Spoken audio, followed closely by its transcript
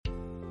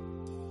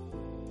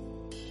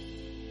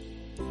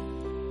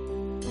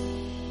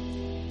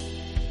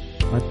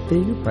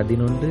மத்தேயு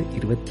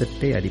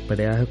 11:28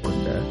 அடிப்படையாக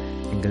கொண்ட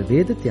எங்கள்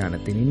வேத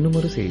தியானத்தின்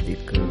இன்னுமொரு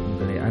செய்திக்கு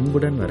உங்களை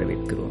அன்புடன்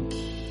வரவேற்கிறோம்.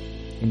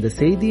 இந்த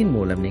செய்தியின்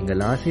மூலம்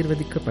நீங்கள்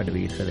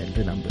ஆசீர்வதிக்கப்படுவீர்கள்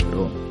என்று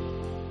நம்புகிறோம்.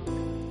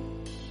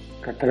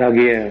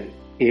 கர்த்தராகிய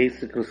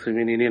இயேசு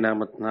கிறிஸ்துவின் இனிய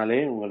நாமத்தினாலே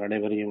உங்கள்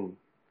அனைவரையும்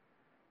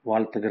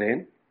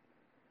வாழ்த்துகிறேன்.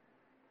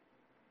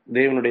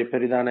 தேவனுடைய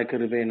பெரிதான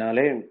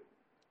கிருபையினாலே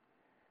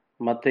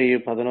மத்தேயு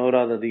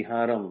 11வது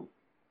அதிகாரம்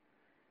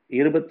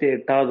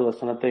 28வது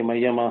வசனத்தை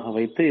மையமாக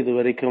வைத்து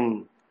இதுவரைக்கும்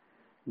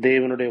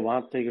தேவனுடைய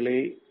வார்த்தைகளை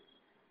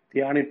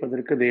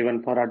தியானிப்பதற்கு தேவன்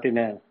பாராட்டின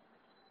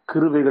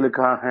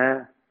கிருபைகளுக்காக,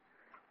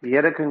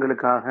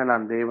 இரக்கங்களுக்காக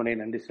நான் தேவனை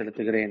நன்றி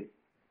செலுத்துகிறேன்.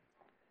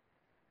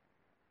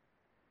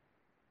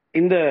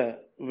 இந்த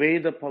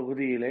வேத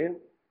பகுதியிலே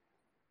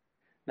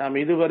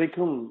நாம்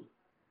இதுவரைக்கும்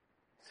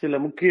சில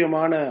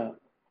முக்கியமான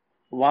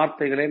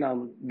வார்த்தைகளை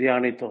நாம்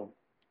தியானித்தோம்.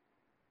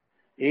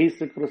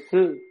 இயேசு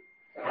கிறிஸ்து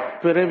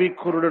பிறவி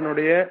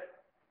குருடனுடைய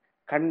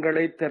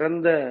கண்களை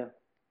திறந்த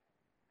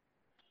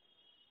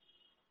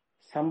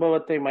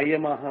சம்பவத்தை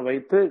மையமாக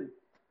வைத்து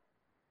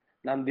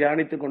நாம்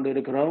தியானித்துக்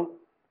கொண்டிருக்கிறோம்.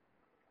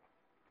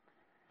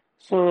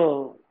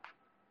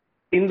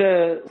 இந்த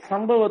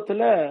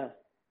சம்பவத்துல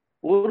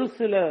ஒரு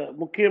சில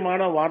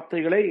முக்கியமான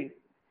வார்த்தைகளை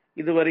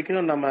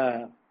இதுவரைக்கும் நம்ம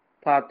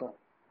பார்த்தோம்.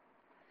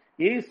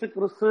 இயேசு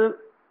கிறிஸ்து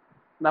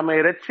நம்மை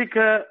ரட்சிக்க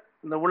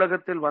இந்த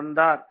உலகத்தில்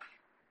வந்தார்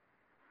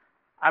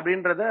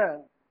அப்படின்றத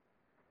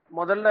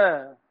முதல்ல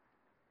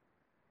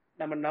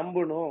நம்ம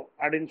நம்பணும்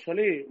அப்படின்னு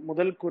சொல்லி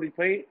முதல்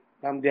குறிப்பை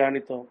நாம்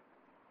தியானித்தோம்.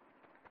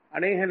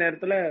 அநேக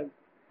நேரத்துல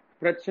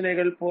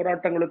பிரச்சனைகள்,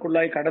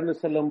 போராட்டங்களுக்குள்ளாய் கடந்து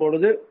செல்லும்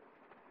பொழுது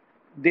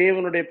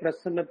தேவனுடைய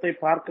பிரசன்னத்தை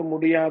பார்க்க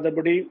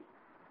முடியாதபடி,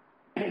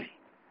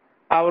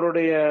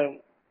 அவருடைய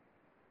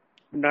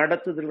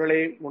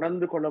நடத்துதல்களை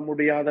உணர்ந்து கொள்ள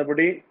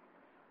முடியாதபடி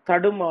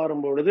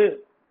தடுமாறும் பொழுது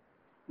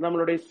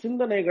நம்மளுடைய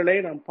சிந்தனைகளை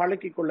நாம்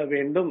பழக்கிக் கொள்ள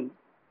வேண்டும்.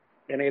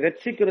 என்னை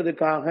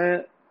ரட்சிக்கிறதுக்காக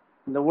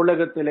இந்த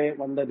உலகத்திலே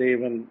வந்த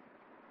தேவன்,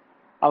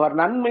 அவர்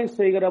நன்மை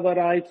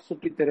செய்கிறவராய்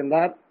சுற்றித்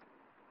திரிந்தார்,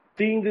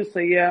 தீங்கு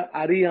செய்ய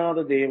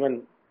அறியாத தேவன்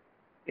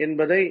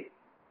என்பதை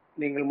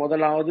நீங்கள்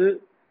முதலாவது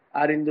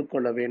அறிந்து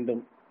கொள்ள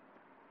வேண்டும்.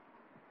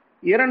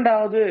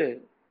 இரண்டாவது,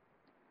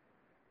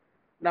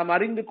 நாம்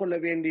அறிந்து கொள்ள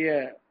வேண்டிய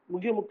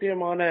மிக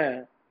முக்கியமான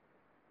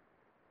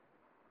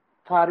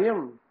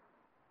காரியம்,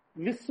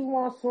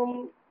 விசுவாசம்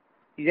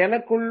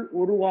எனக்குள்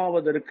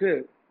உருவாவதற்கு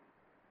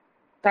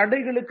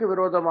தடைகளுக்கு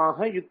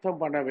விரோதமாக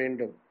யுத்தம் பண்ண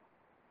வேண்டும்.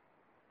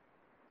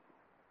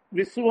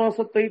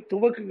 விசுவாசத்தை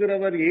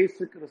துவக்குகிறவர்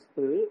இயேசு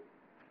கிறிஸ்து.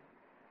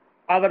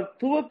 அவர்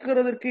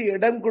துவக்கிறதற்கு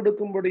இடம்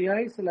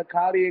கொடுக்கும்படியாய் சில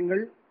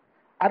காரியங்கள்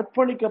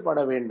அர்ப்பணிக்கப்பட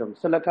வேண்டும்,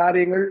 சில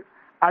காரியங்கள்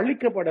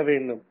அழிக்கப்பட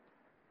வேண்டும்,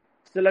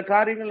 சில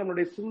காரியங்கள்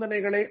நம்முடைய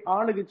சிந்தனைகளை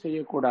ஆளுகை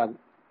செய்யக்கூடாது.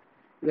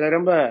 இதுல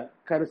ரொம்ப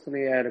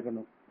கரிசனையா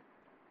இருக்கணும்.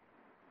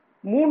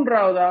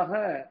 மூன்றாவதாக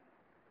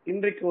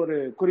இன்றைக்கு ஒரு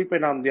குறிப்பை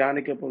நாம்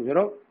தியானிக்க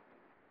போகிறோம்.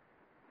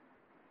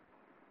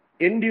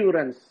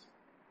 என்டியூரன்ஸ்.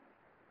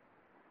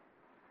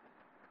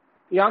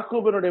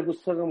 யாக்கோபினுடைய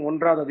புஸ்தகம்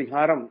 1வது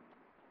அதிகாரம்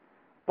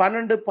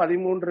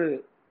 12-13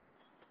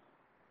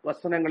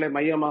 வசனங்களை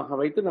மையமாக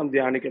வைத்து நாம்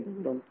தியானிக்க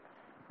போகிறோம்.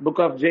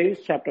 Book of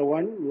James chapter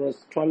 1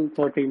 verse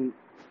 12-13.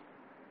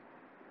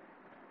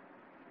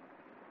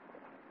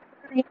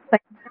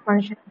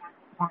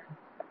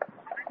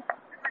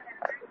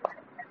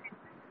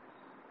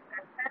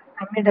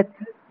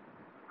 நம்மிடத்தில்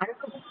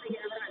அன்பு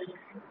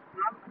கூறுகிறவர்களுக்கு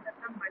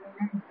வாக்குத்தத்தம்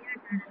பண்ணின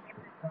ஜீவஜலத்தை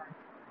பெறுவார்.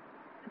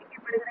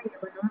 துதிக்கப்படுகிற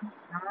எவனும்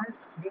நான்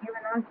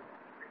தேவனால்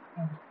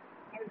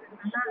என்று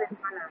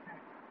சொன்னாலிருப்பானாக.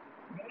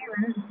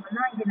 தேவன்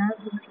மனாகினால்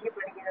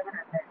துதிக்கப்படுகிறவர்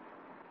அல்ல,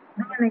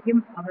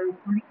 ஒருவனையும் அவர்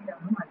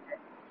துதிக்கிறவரும் அல்ல.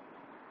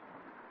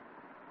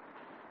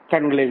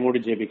 கண்களை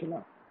மூடி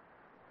ஜெபிக்கலாம்.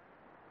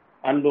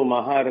 அன்பு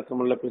மகா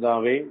இரக்கமுள்ள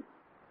பிதாவே,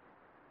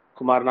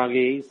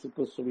 குமாரனாகிய இயேசு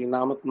கிறிஸ்துவின்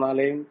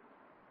நாமத்தினாலே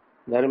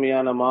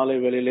தர்மியான மாலை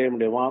வேளையிலே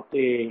உம்முடைய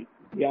வார்த்தையை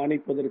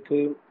தியானிப்பதற்கு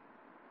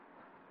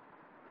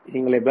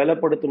எங்களை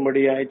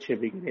பலப்படுத்தும்படியாய்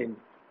ஜெபிக்கிறேன்.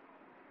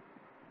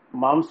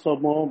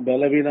 மாம்சமோ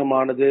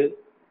பலவீனமானது,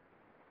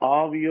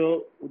 ஆவியோ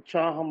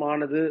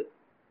உற்சாகமானது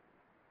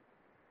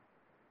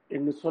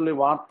என்று சொல்லி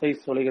வார்த்தை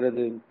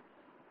சொல்கிறது.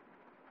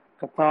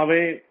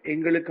 கர்த்தாவே,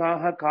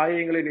 எங்களுக்காக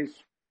காயங்களை நீ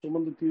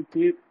சுமந்து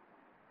தீர்த்து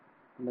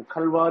அந்த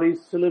கல்வாரி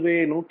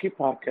சிலுவையை நோக்கி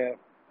பார்க்க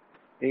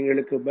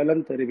எங்களுக்கு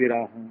பலம்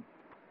தருவீராக.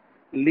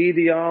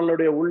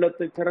 லீதியாளுடைய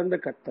உள்ளத்தை திறந்த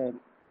கர்த்தர்,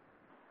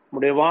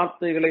 உம்முடைய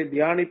வார்த்தைகளை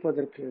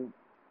தியானிப்பதற்கு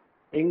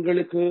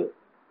எங்களுக்கு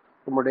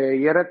உம்முடைய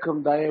இரக்கம்,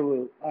 தயவு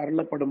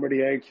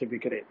அருளப்படும்படியாய்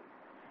ஜெபிக்கிறேன்.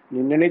 நீ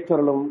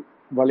நினைத்தருளும்,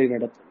 வழி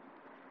நடத்தும்.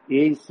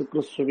 இயேசு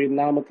கிறிஸ்துவின்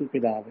நாமத்தில்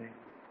பிதாவே.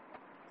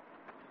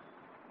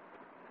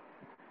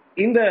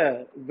 இந்த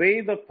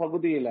வேத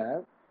பகுதியில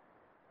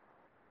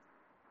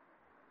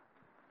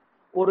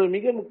ஒரு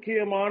மிக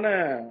முக்கியமான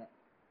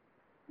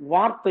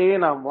வார்த்தையை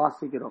நாம்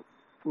வாசிக்கிறோம்.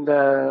 இந்த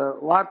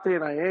வார்த்தையை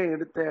நான் ஏன்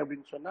எடுத்தேன்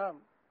அப்படின்னு சொன்னா,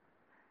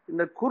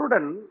 இந்த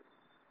குருடன்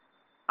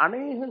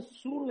அநேக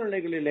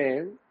சூழ்நிலைகளிலே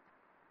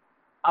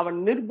அவன்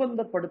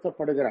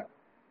நிர்பந்தப்படுத்தப்படுகிறான்.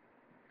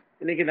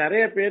 இன்னைக்கு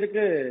நிறைய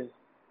பேருக்கு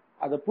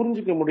அதை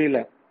புரிஞ்சுக்க முடியல.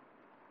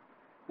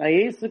 நான்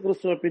இயேசு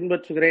கிறிஸ்துவை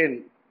பின்பற்றுகிறேன்,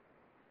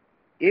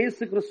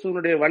 இயேசு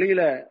கிறிஸ்துவனுடைய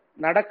வழியில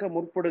நடக்க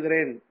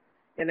முற்படுகிறேன்,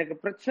 எனக்கு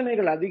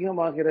பிரச்சனைகள்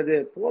அதிகமாகிறது,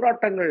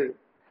 போராட்டங்கள்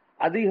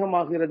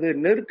அதிகமாகிறது,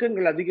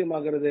 நெருக்கங்கள்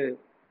அதிகமாகிறது.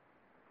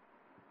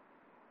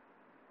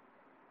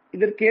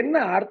 இதற்கு என்ன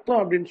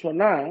அர்த்தம் அப்படின்னு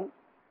சொன்னா,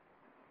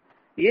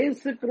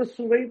 இயேசு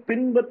கிறிஸ்துவை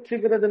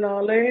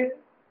பின்பற்றுகிறதுனாலே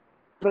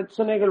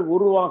பிரச்சனைகள்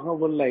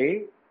உருவாகவில்லை.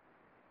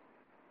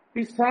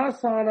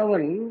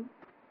 பிசாசானவன்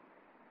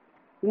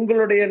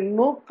உங்களுடைய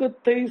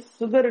நோக்கத்தை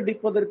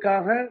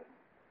சிதறடிப்பதற்காக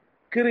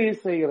கிரியை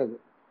செய்கிறது.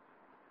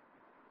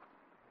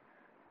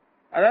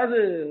 அதாவது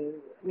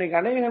இன்னைக்கு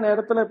அநேக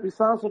நேரத்துல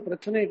பிசாசு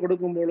பிரச்சனையை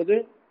கொடுக்கும் பொழுது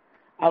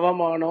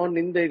அவமானம்,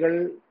 நிந்தைகள்,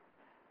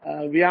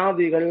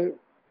 வியாதிகள்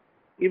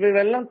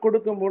இவையெல்லாம்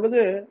கொடுக்கும்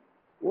பொழுது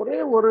ஒரே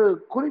ஒரு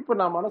குறிப்பு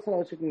நான் மனசுல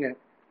வச்சுக்கோங்க.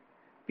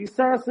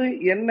 பிசாசு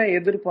என்ன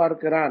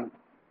எதிர்பார்க்கிறான்?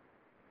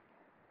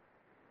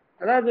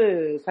 அதாவது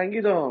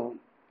சங்கீதம்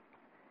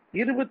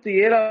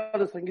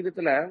 27வது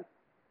சங்கீதத்துல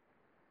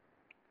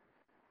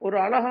ஒரு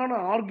அழகான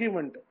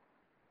ஆர்கியூமெண்ட்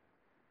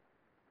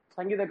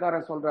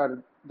சங்கீதக்காரன் சொல்றாரு,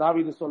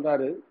 தாவீது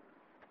சொல்றாரு.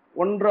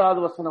 1வது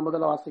வசனம்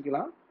முதல்ல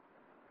வாசிக்கலாம்.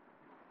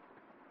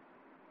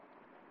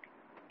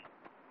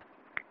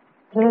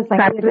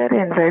 கர்த்தர்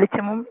என்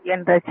வெளிச்சமும்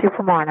என்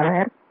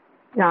ரட்சிப்புமானவர்,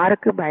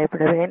 யாருக்கு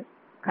பயப்படுவேன்?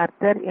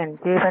 கர்த்தர் என்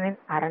ஜீவனின்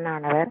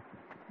அரணானவர்,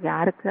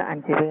 யாருக்கு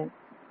அஞ்சுவேன்?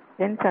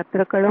 என்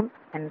சத்துருக்களும்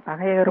என்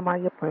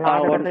பகையருமாகிய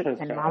பொல்லாதவர்கள்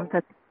என்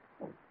மாம்சத்தை.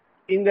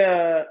 இந்த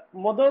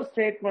முதல்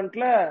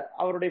ஸ்டேட்மெண்ட்ல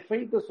அவருடைய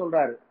ஃபெய்த்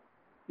சொல்றாரு,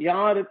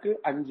 யாருக்கு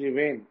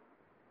அஞ்சுவேன்.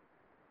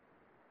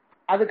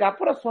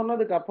 அதுக்கப்புறம்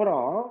சொன்னதுக்கு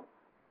அப்புறம்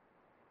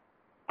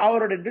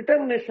அவருடைய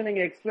டிட்டர்மினேஷன்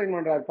இங்க எக்ஸ்பிளைன்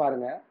பண்றாரு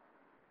பாருங்க.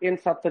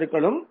 என்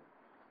சத்துருக்களும்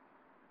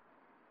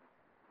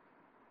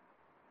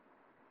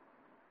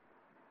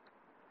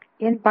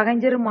என்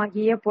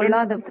பகைஞருமாகிய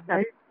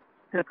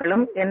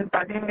பொல்லாதவர்களும் என்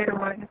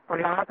பகைஞருமாகிய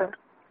பொல்லாதவர்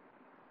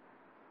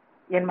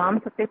என்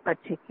மாம்சத்தை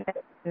பட்சிக்க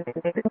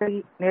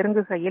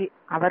நெருங்குகையில்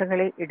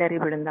அவர்களை இடறி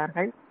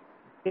விழுந்தார்கள்.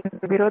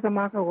 எனக்கு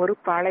விரோதமாக ஒரு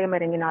பாளையம்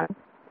இறங்கினாலும்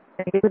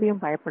என்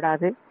இருதயம்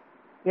பயப்படாது.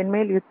 என்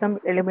மேல் யுத்தம்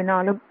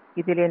எழும்பினாலும்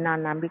இதிலே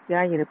நான்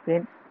நம்பிக்கையாய்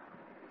இருப்பேன்.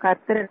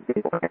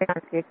 கர்த்தரிடத்தில் ஒன்றை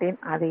நான் கேட்டேன்,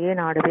 அதையே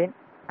நாடுவேன்.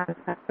 நான்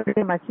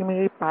கர்த்தருடைய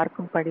மகிமையை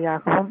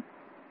பார்க்கும்படியாகவும்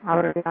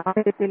அவருடைய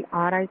ஆலயத்தில்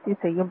ஆராய்ச்சி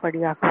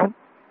செய்யும்படியாகவும்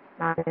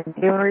நான் என்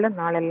ஜீவனுள்ள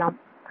நாளெல்லாம்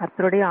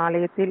கர்த்தருடைய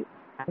ஆலயத்தில்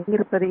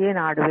தங்கியிருப்பதையே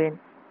நாடுவேன்.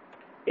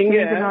 இங்க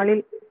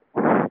நாளில்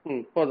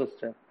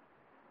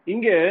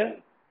இங்க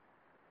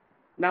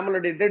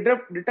நம்மளுடைய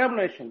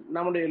டிட்டர்மினேஷன்,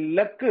 நம்மளுடைய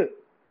லக்கு,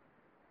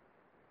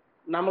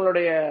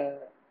 நம்மளுடைய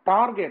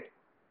டார்கெட்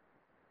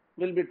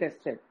will be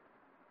tested.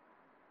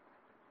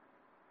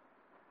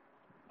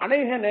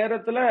 அநேக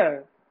நேரத்துல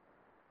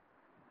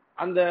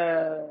அந்த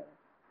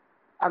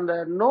அந்த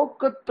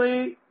நோக்கத்தை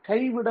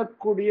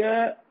கைவிடக்கூடிய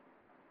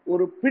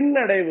ஒரு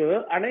பின்னடைவு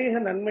அநேக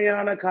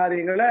நன்மையான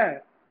காரியங்களை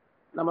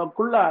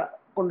நமக்குள்ள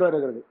கொண்டு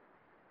வருகிறது.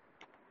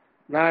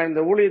 நான்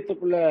இந்த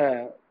ஊழியத்துக்குள்ள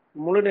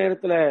முழு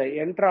நேரத்துல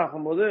என்டர்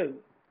ஆகும்போது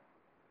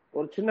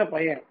ஒரு சின்ன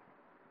பையன்,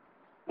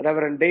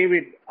 ரெவரண்ட்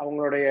டேவிட்,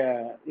 அவங்களுடைய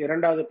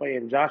 2வது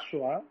பையன்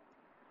ஜாஷுவா,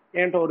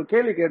 என்கிட்ட ஒரு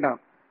கேள்வி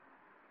கேட்டான்.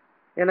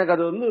 எனக்கு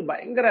அது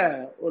பயங்கர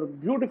ஒரு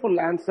பியூட்டிஃபுல்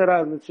ஆன்சரா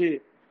இருந்துச்சு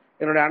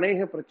என்னுடைய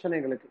அநேக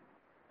பிரச்சனைகளுக்கு.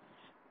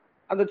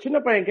 அந்த சின்ன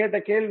பையன் கேட்ட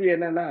கேள்வி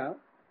என்னன்னா,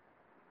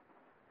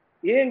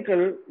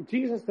 ஏங்கள்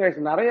ஜீசஸ்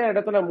கிரைஸ்ட் நிறைய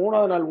இடத்துல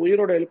 3வது நாள்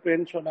உயிரோட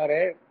எழுப்பேன்னு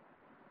சொன்னாரே,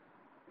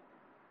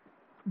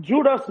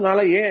 ஜூடாஸ்னால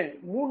ஏன்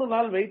 3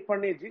 நாள் வெயிட்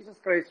பண்ணி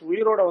ஜீசஸ் கிரைஸ்ட்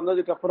உயிரோட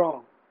வந்ததுக்கு அப்புறம்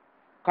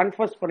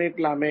கன்ஃபஸ்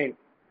பண்ணிக்கலாமே?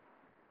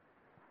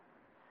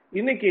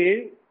 இன்னைக்கு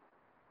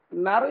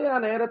நிறைய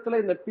நேரத்துல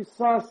இந்த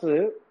பிசாசு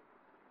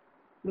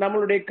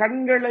நம்மளுடைய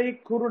கண்களை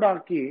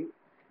குருடாக்கி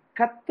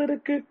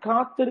கர்த்தருக்கு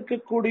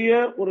காத்திருக்கக்கூடிய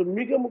ஒரு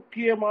மிக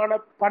முக்கியமான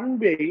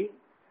பண்பை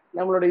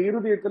நம்மளுடைய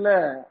இருதயத்துல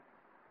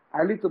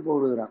அழித்து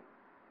போடுகிறான்.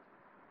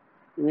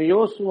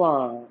 யோசுவா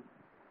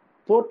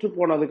தோற்று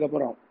போனதுக்கு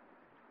அப்புறம்,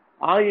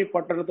 ஆயி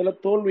பட்டணத்துல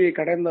தோல்வியை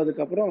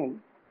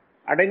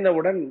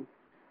அடைந்தவுடன்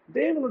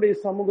தேவனுடைய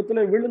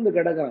சமூகத்துல விழுந்து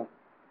கிடக்கிறான்,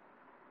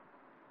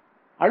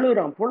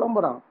 அழுகிறான்,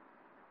 புலம்புறான்.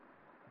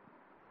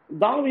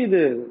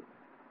 தாவீது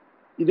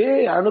இதே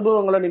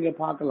அனுபவங்களை நீங்க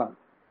பார்க்கலாம்.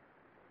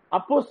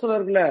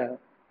 அப்போஸ்தலர்களை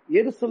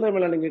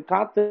எருசலேமில நீங்க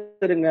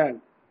காத்திருங்க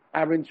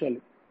அப்படின்னு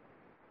சொல்லி.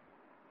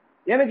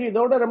 எனக்கு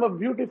இதோட ரொம்ப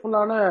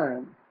பியூட்டிஃபுல்லான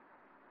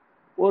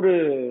ஒரு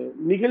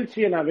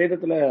நிகழ்ச்சியை நான்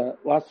வேதத்துல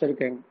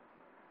வாசிச்சிருக்கேன்.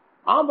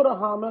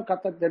 ஆபிரகாம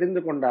கர்த்தர்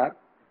தெரிந்து கொண்டார்.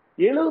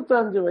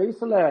 75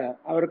 வயசுல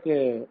அவருக்கு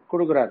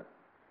கொடுக்கிறார்.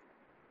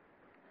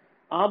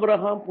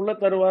 ஆபிரகாம் புள்ள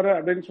தருவாரு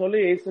அப்படின்னு சொல்லி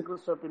இயேசு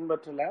கிறிஸ்துவ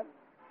பின்பற்றல.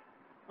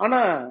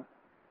 ஆனா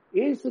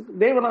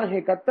தேவனாகிய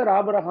கர்த்தர்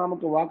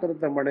ஆபிரகாமுக்கு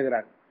வாக்குத்தத்தம்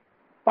பண்ணுகிறார்.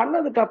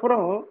 பண்ணதுக்கு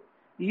அப்புறம்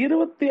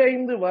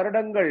 25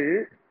 வருடங்கள்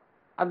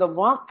அந்த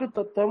வாக்கு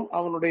தத்தம்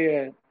அவனுடைய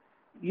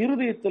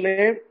இருதயத்திலே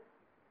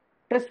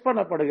டெஸ்ட்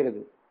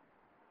பண்ணப்படுகிறது.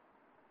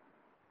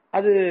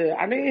 அது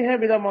அநேக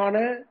விதமான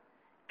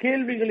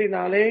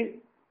கேள்விகளினாலே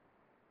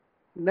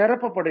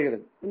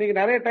நிரப்பப்படுகிறது. இன்னைக்கு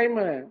நிறைய டைம்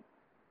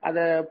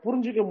அதை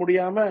புரிஞ்சுக்க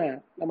முடியாம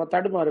நம்ம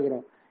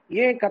தடுமாறுகிறோம்.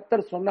 ஏன்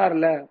கர்த்தர்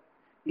சொன்னார்ல,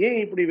 ஏன்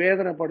இப்படி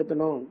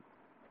வேதனைப்படுத்தணும்,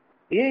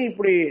 ஏன்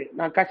இப்படி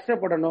நான்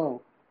கஷ்டப்படணும்?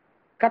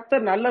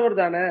 கர்த்தர் நல்லவர்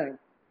தானே,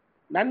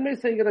 நன்மை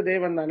செய்கிற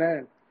தேவன் தானே,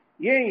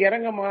 ஏன்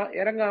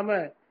இறங்காம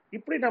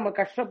இப்படி நம்ம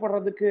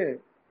கஷ்டப்படுறதுக்கு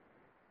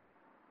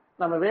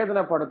நம்ம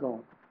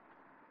வேதனைப்படுத்தும்?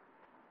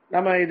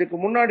 நம்ம இதுக்கு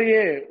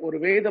முன்னாடியே ஒரு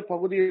வேத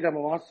பகுதியை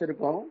நம்ம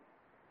வாசிச்சிருக்கோம்.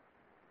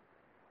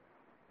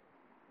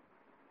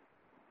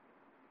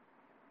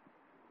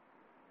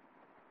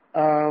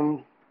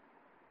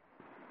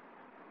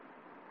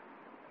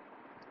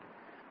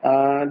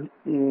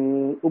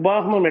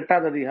 உபாகமம்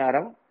 8வது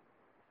அதிகாரம்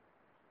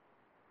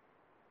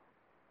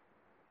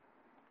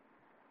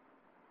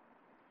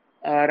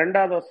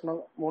 2வது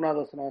வசனம் 3வது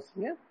வசனம்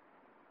வாசிங்க.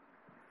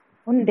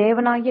 உன்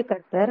தேவனாகிய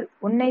கர்த்தர்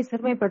உன்னை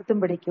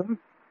சிறுமைப்படுத்தும்படிக்கும்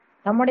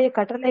நம்முடைய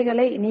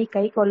கட்டளைகளை நீ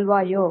கை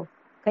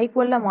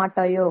கொள்ள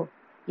மாட்டாயோ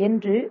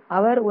என்று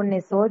அவர் உன்னை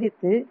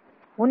சோதித்து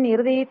உன்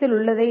இருதயத்தில்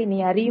உள்ளதை நீ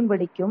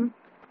அறியும்படிக்கும்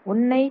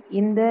உன்னை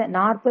இந்த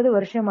 40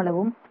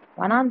 வருஷமளவும்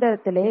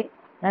வனாந்தரத்திலே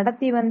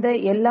நடத்தி வந்த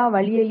எல்லா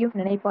வழியையும்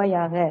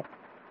நினைப்பாயாக.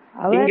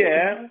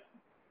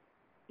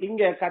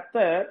 இங்க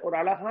கர்த்தர் ஒரு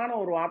அழகான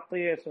ஒரு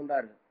வார்த்தையை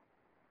சொல்றாரு,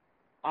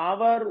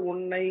 அவர்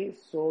உன்னை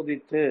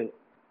சோதித்து.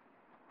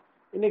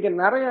 இன்னைக்கு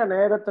நிறைய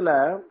நேரத்துல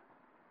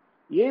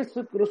இயேசு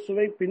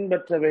கிறிஸ்துவை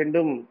பின்பற்ற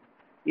வேண்டும்,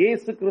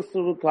 இயேசு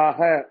கிறிஸ்துவுக்காக,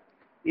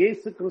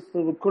 இயேசு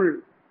கிறிஸ்துவுக்குள்,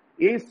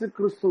 இயேசு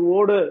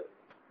கிறிஸ்துவோடு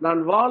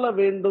நான் வாழ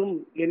வேண்டும்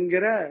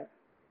என்கிற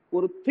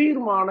ஒரு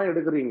தீர்மானம்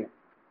எடுக்கிறீங்க.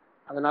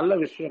 அது நல்ல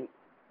விஷயம்.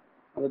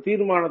 அந்த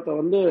தீர்மானத்தை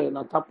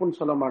நான் தப்புன்னு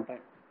சொல்ல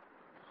மாட்டேன்.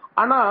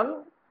 ஆனால்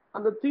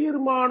அந்த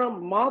தீர்மானம்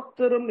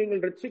மாத்திரம்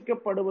நீங்கள்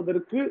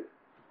ரட்சிக்கப்படுவதற்கு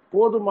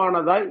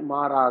போதுமானதாய்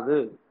மாறாது.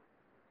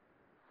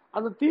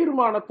 அந்த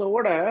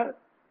தீர்மானத்தோட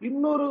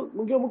இன்னொரு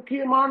மிக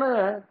முக்கியமான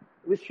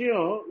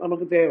விஷயம்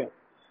நமக்கு தேவை.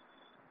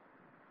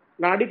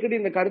 நான் அடிக்கடி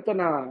இந்த கருத்தை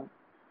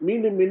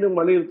மீண்டும் மீண்டும்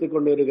வலியுறுத்தி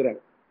கொண்டு இருக்கிறேன்.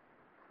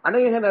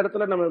 அநேக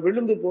நேரத்துல நம்ம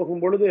விழுந்து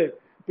போகும் பொழுது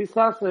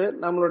பிசாசு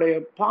நம்மளுடைய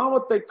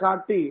பாவத்தை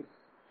காட்டி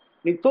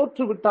நீ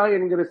தோற்று விட்டாய்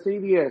என்கிற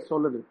செய்தியை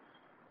சொல்லுது.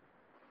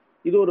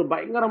 இது ஒரு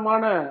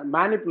பயங்கரமான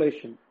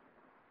மேனிப்புலேஷன்.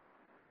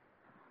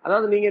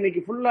 அதாவது நீங்க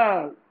இன்னைக்கு ஃபுல்லா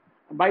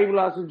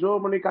பைபிள் ஆசு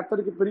ஜோம் பண்ணி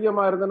கர்த்தருக்கு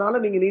பிரியமா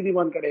இருந்தனால நீங்க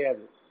நீதிமான்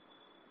கிடையாது.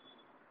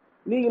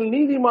 நீங்கள்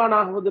நீதிமான்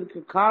ஆகுவதற்கு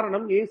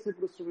காரணம் இயேசு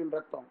கிறிஸ்துவின்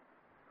ரத்தம்.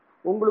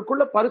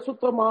 உங்களுக்குள்ள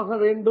பரிசுத்தமாக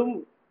வேண்டும்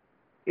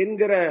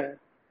என்கிற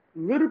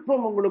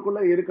விருப்பம்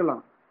உங்களுக்குள்ள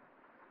இருக்கலாம்.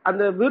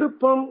 அந்த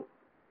விருப்பம்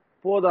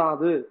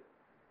போதாது.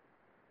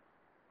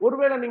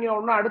 ஒருவேளை நீங்க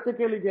ஒன்னும் அடுத்த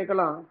கேள்வி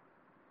கேட்கலாம்,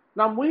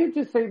 நான்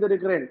முயற்சி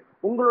செய்திருக்கிறேன்.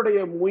 உங்களுடைய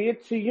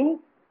முயற்சியும்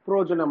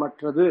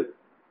பிரயோஜனமற்றது.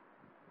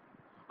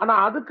 ஆனா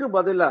அதுக்கு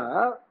பதிலா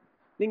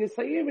நீங்க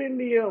செய்ய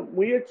வேண்டிய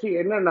முயற்சி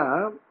என்னன்னா,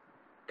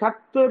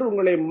 கர்த்தர்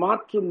உங்களை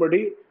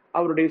மாற்றும்படி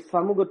அவருடைய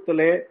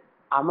சமூகத்திலே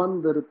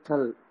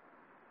அமர்ந்திருத்தல்,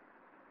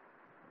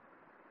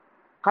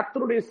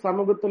 கர்த்தருடைய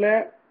சமூகத்திலே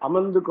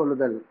அமர்ந்து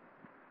கொள்ளுதல்.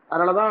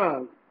 அதனாலதான்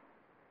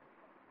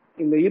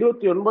இந்த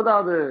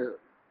 29வது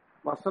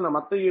வசனம்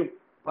மத்தேயு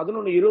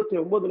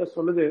 11:29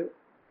 சொல்லுது,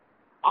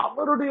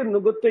 அவருடைய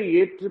நுகத்தை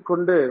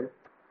ஏற்றுக்கொண்டு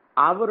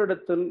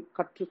அவரிடத்தில்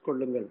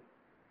கற்றுக்கொள்ளுங்கள்.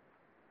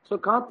 சோ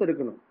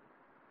காத்திருக்கணும்.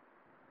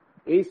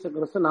 இயேசு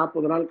கிறிஸ்து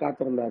 40 நாள்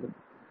காத்திருந்தாரு.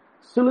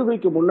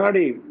 சிலுவைக்கு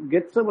முன்னாடி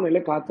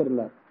கெத்செமனேல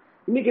காத்திருந்தார்.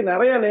 இன்னைக்கு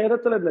நிறைய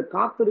நேரத்துல இந்த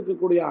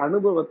காத்திருக்கக்கூடிய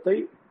அனுபவத்தை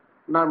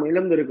நாம்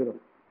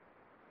இழந்திருக்கிறோம்.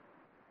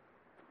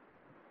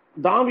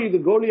 தாவீது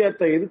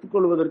கோலியாத்தை எதிர்த்துக்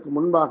கொள்வதற்கு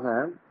முன்பாக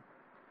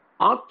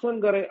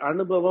ஆற்றங்கரை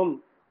அனுபவம்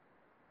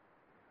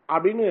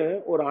அப்படின்னு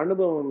ஒரு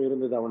அனுபவம்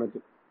இருந்தது அவனுக்கு.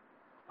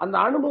 அந்த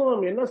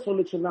அனுபவம் என்ன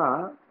சொல்லுச்சுன்னா,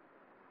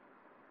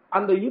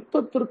 அந்த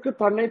யுத்தத்திற்கு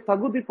தன்னை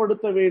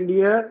தகுதிப்படுத்த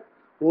வேண்டிய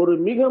ஒரு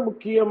மிக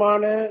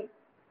முக்கியமான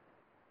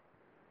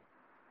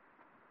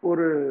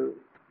ஒரு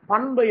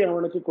பண்பை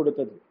அவனுக்கு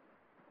கொடுத்தது.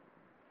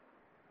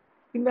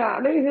 இந்த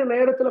அநேக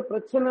நேரத்துல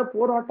பிரச்சனை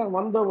போராட்டம்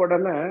வந்த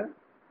உடனே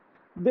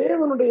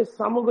தேவனுடைய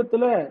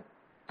சமூகத்துல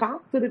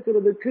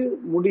காத்திருக்கிறதுக்கு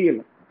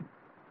முடியல.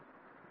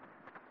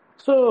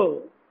 சோ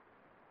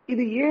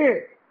இது ஏன்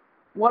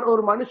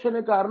ஒரு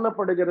மனுஷனுக்கு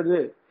அருளப்படுகிறது,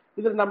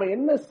 இதுல நம்ம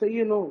என்ன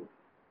செய்யணும்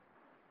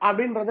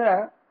அப்படின்றத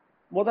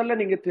முதல்ல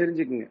நீங்க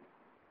தெரிஞ்சுக்குங்க.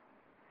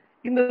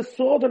 இந்த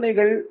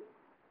சோதனைகள்,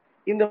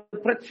 இந்த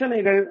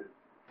பிரச்சனைகள்,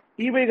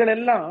 இவைகள்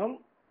எல்லாம்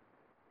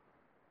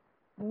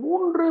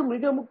 3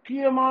 மிக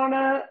முக்கியமான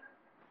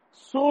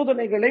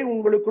சோதனைகளை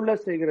உங்களுக்குள்ள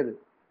செய்கிறது.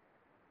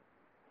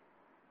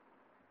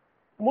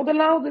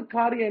 முதலாவது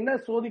காரியம் என்ன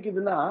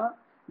சோதிக்குதுன்னா,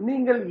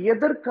 நீங்கள்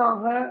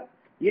எதற்காக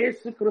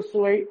இயேசு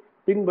கிறிஸ்துவை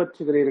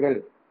பின்பற்றுகிறீர்கள்.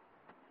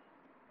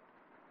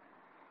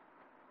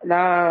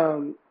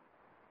 நான்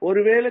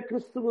ஒருவேளை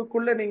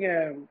கிறிஸ்துவுக்குள்ள நீங்க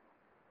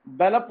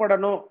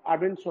பலப்படணும்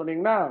அப்படின்னு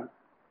சொன்னீங்கன்னா,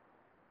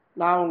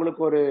 நான்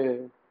உங்களுக்கு ஒரு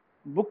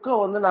புக்கை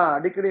நான்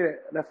அடிக்கடி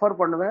ரெஃபர்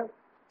பண்ணுவேன்.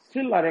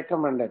 Still I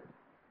recommended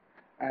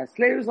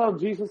slaves of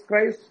Jesus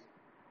Christ.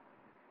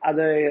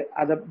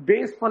 அதை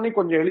பேஸ் பண்ணி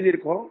கொஞ்சம்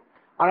எழுதியிருக்கோம்,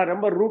 ஆனா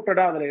ரொம்ப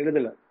ரூட்டடா அதுல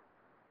எழுதல.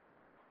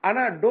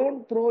 ஆனா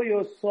டோன்ட் த்ரோ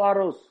யுவர்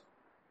சாரோஸ்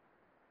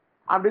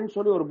அப்படின்னு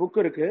சொல்லி ஒரு புக்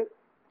இருக்கு.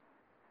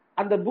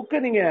 அந்த புக்கை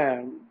நீங்க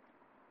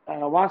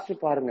வாசிச்சு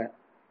பாருங்க.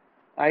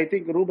 I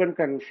think Ruban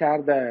can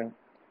share the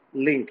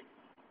link.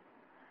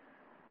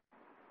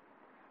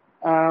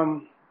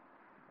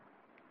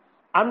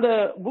 அந்த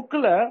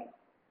புக்ல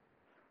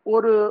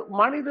ஒரு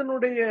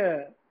மனிதனுடைய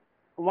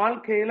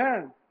வாழ்க்கையில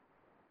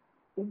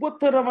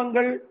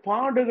உபத்திரவங்கள்,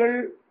 பாடுகள்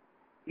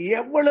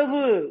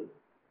எவ்வளவு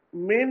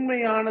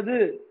மேன்மையானது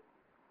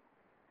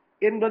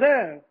என்பதை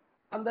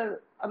அந்த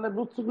அந்த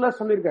புக்ஸ்ல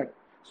சொல்லியிருக்காரு.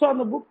 சோ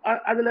அந்த புக்,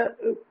 அதுல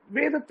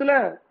வேதத்துல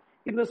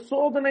இந்த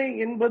சோதனை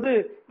என்பது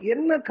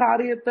என்ன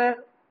காரியத்தை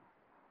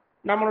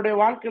நம்மளுடைய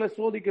வாழ்க்கையில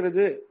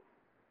சோதிக்கிறது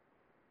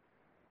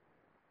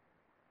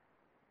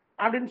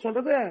அப்படின்னு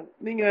சொல்றத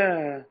நீங்க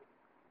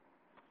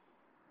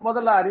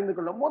முதல்ல அறிந்து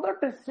கொள்ள. முதல்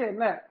டெஸ்ட்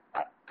என்ன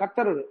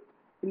கர்த்தர்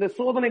இந்த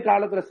சோதனை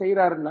காலத்துல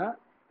செய்யறாருன்னா,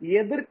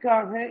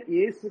 எதற்காக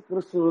இயேசு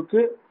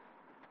கிறிஸ்துவுக்கு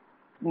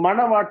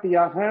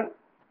மனவாட்டியாக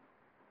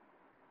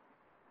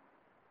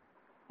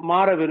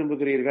மாற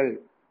விரும்புகிறீர்கள்?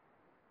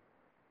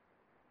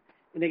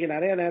 இன்னைக்கு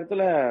நிறைய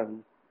நேரத்துல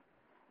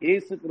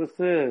இயேசு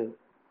கிறிஸ்து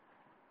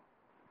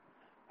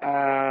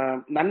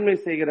நன்மை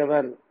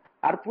செய்கிறவர்,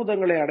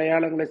 அற்புதங்களை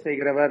அடையாளங்களை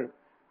செய்கிறவர்,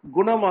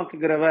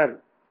 குணமாக்குகிறவர்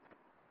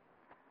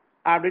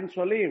அப்படின்னு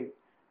சொல்லி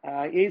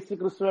இயேசு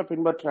கிறிஸ்துவை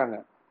பின்பற்றாங்க.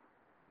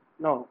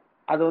 நோ,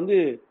 அது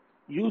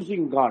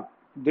யூசிங் காட்,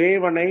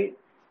 தேவனை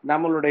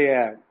நம்மளுடைய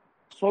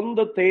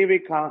சொந்த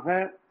தேவைக்காக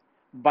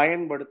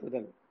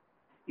பயன்படுத்துதல்.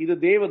 இது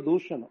தேவ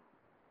தூஷணம்.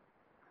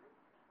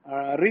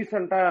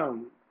 ரீசெண்டா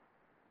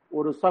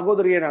ஒரு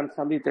சகோதரியை நான்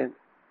சந்தித்தேன்,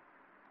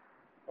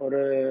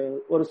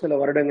 ஒரு சில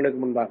வருடங்களுக்கு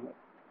முன்பாக.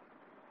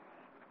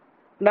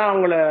 நான்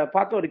அவங்கள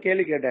பார்த்து ஒரு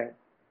கேள்வி கேட்டேன்,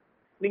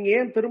 நீங்க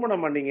ஏன்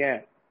திருமணம் பண்ணீங்க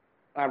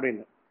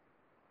அப்படின்னு.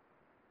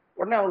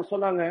 உடனே அவங்க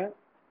சொன்னாங்க,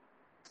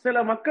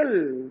 சில மக்கள்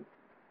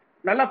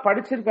நல்லா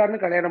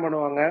படிச்சிருக்காருன்னு கல்யாணம்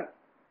பண்ணுவாங்க,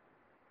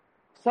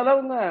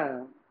 சிலவங்க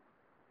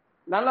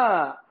நல்லா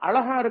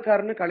அழகா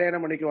இருக்காருன்னு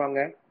கல்யாணம் பண்ணிக்குவாங்க,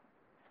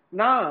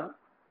 நான்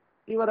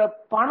இவரை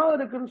பணம்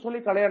இருக்குன்னு சொல்லி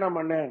கல்யாணம்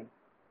பண்ணேன்.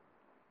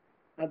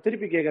 நான்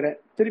திருப்பி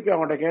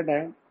அவங்கள்ட்ட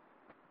கேட்டேன்,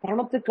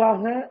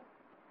 பணத்துக்காக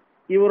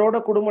இவரோட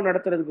குடும்பம்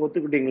நடத்துறதுக்கு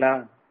ஒத்துக்கிட்டீங்களா?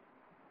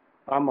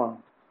 ஆமா.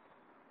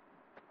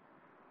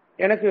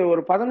 எனக்கு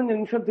ஒரு 15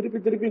 நிமிஷம்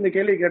திருப்பி இந்த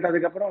கேள்வி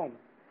கேட்டதுக்கு அப்புறம்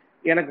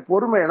எனக்கு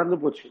பொறுமை இழந்து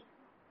போச்சு.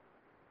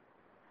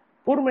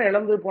 பொறுமை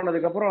இழந்து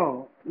போனதுக்கு அப்புறம்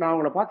நான்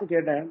அவங்கள பார்த்து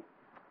கேட்டேன்,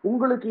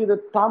 உங்களுக்கு இது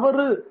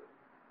தவறு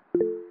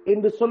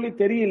என்று சொல்லி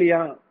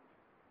தெரியலையா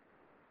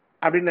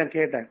அப்படின்னு நான்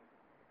கேட்டேன்.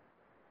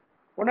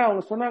 உடனே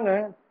அவங்க சொன்னாங்க,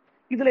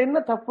 இதுல என்ன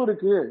தப்பு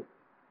இருக்கு?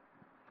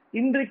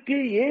 இன்றைக்கு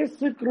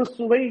இயேசு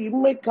கிறிஸ்துவை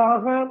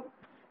இன்மைக்காக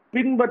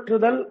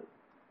பின்பற்றுதல்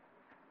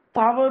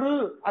தவறு,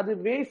 அது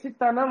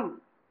வேசித்தனம்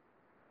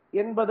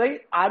என்பதை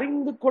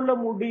அறிந்து கொள்ள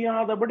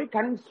முடியாதபடி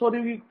கண்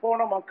சொருகி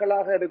போன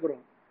மக்களாக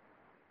இருக்கிறோம்.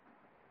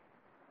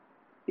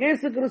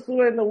 இயேசு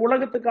கிறிஸ்துவை இந்த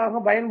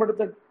உலகத்துக்காக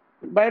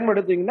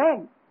பயன்படுத்தீங்கன்னா,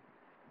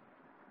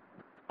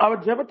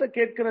 அவர் ஜெபத்தை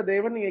கேட்கிற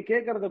தேவன், நீங்க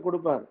கேட்கறத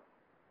கொடுப்பார்.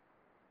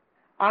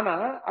 ஆனா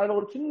அதுல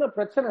ஒரு சின்ன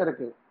பிரச்சனை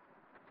இருக்கு.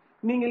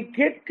 நீங்கள்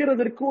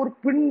கேட்கிறதற்கு ஒரு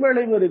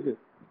பின்விளைவு இருக்கு.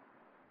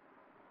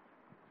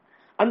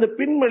 அந்த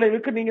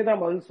பின்விளைவுக்கு நீங்க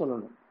தான் பதில்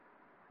சொல்லணும்.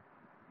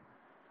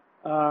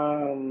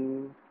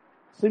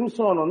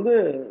 சிம்சோன்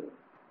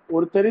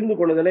ஒரு தெரிந்து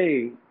கொள்ளுதலை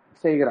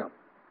செய்கிறான்.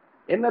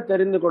 என்ன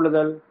தெரிந்து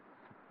கொள்ளுதல்?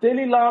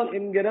 தெலிலாள்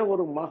என்கிற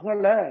ஒரு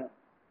மகளை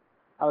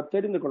அவர்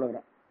தெரிந்து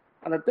கொள்கிறார்.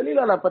 அந்த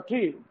தெலிலாளை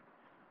பற்றி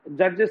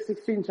ஜட்ஜஸ்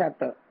 16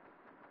 சாப்டர்,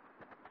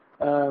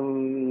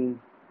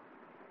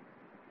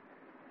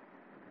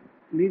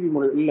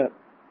 நீதிமொழி இல்ல,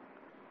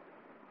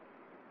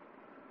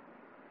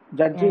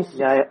 ஜட்ஜஸ்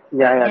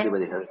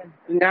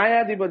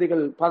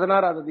நியாயாதிபதிகள்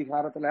 16வது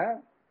அதிகாரத்துல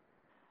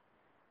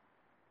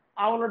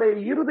அவனுடைய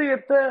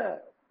இருதயத்தை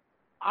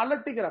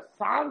அலட்டுகிறார்,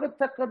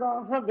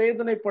 சாகத்தக்கதாக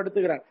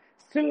வேதனைப்படுத்துகிறார்.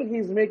 Still he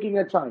is making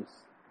a choice.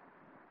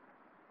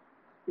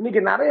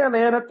 இன்னைக்கு நிறைய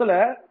நேரத்துல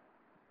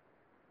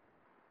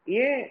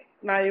ஏன்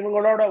நான்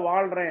இவங்களோட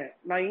வாழ்றேன்,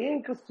 நான் ஏன்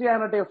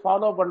கிறிஸ்டியானிட்டியை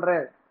ஃபாலோ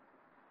பண்றேன்,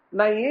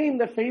 நான் ஏன்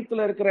இந்த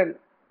ஃபெய்த்ல இருக்கிறேன்,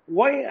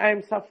 why I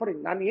am suffering,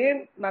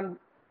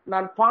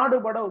 நான்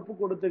பாடுபட ஒப்பு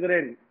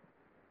கொடுத்துகிறேன்.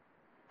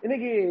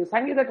 இன்னைக்கு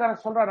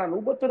சங்கீதக்காரன் சொல்றான், நான்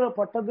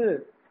உபத்திரப்பட்டது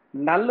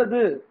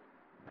நல்லது,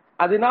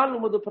 அதனால்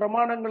உமது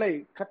பிரமாணங்களை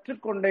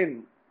கற்றுக்கொண்டேன்.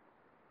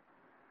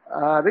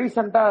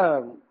 ரீசெண்டா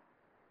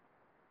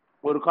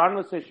ஒரு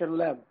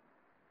கான்வர்சேஷன்ல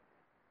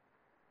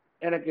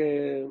எனக்கு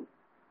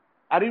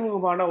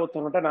அறிமுகமான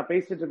ஒருத்தவங்கிட்ட நான்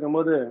பேசிட்டு இருக்கும்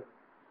போது,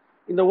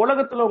 இந்த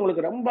உலகத்துல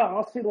உங்களுக்கு ரொம்ப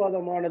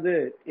ஆசீர்வாதமானது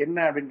என்ன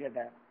அப்படின்னு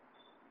கேட்டேன்.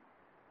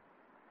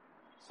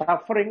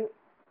 சஃபரிங்,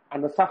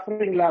 அந்த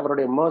சஃபரிங்ல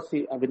அவருடைய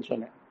மர்சி அப்படின்னு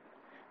சொன்னேன்.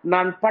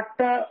 நான் பட்ட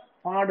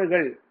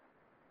பாடுகள்.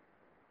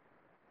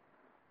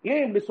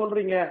 ஏன் இப்படி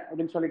சொல்றீங்க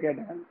அப்படின்னு சொல்லி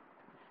கேட்டேன்.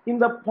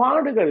 இந்த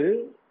பாடுகள்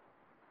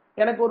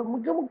எனக்கு ஒரு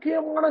மிக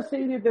முக்கியமான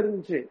செய்தி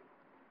தெரிஞ்சிச்சு.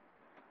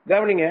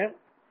 கவனிங்க,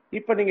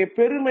 இப்ப நீங்க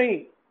பெருமை,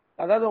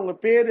 அதாவது உங்க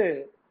பேரு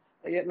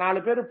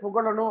 4 பேர்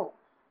புகழணும்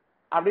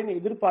அப்படின்னு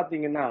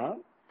எதிர்பார்த்தீங்கன்னா,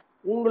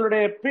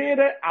 உங்களுடைய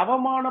பேரை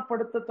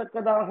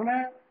அவமானப்படுத்தத்தக்கதான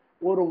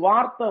ஒரு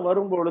வார்த்தை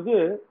வரும் பொழுது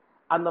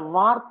அந்த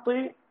வார்த்தை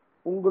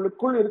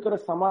உங்களுக்குள் இருக்கிற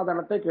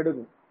சமாதானத்தை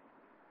கெடுக்கும்.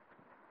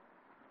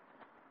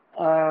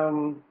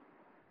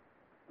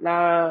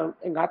 நான்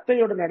எங்க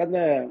அத்தையோடு நடந்த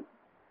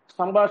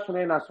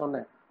சம்பாஷணையை நான்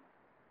சொன்னேன்.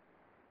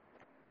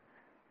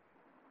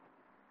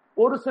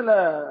 ஒரு சில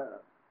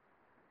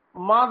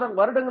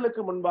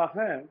வருடங்களுக்கு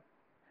முன்பாக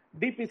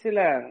டிபிசில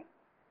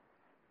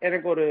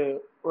எனக்கு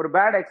ஒரு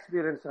பேட்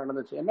எக்ஸ்பீரியன்ஸ்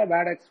நடந்துச்சு. என்ன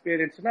பேட்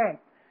எக்ஸ்பீரியன்ஸ்னா,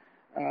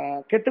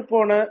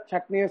 கெட்டுப்போன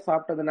சட்னியை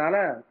சாப்பிட்டதுனால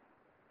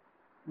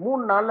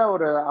 3 நாள்ல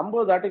ஒரு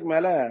 50 தாட்டிக்கு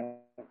மேல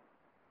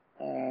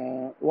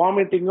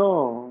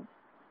வாமிட்டிங்கும்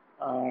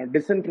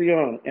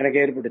டிசென்ட்ரியும்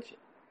எனக்கு ஏற்பட்டுச்சு.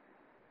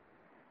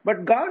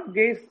 பட் காட்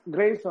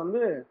கிரேஸ்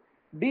வந்து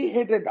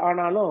டீஹைட்ரேட்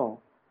ஆனாலும்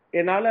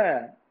என்னால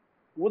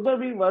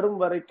உதவி வரும்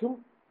வரைக்கும்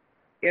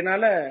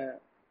என்னால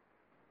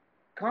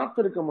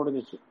காத்திருக்க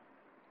முடிஞ்சிச்சு.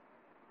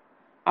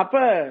 அப்ப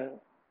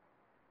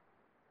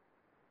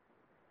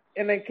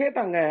என்னை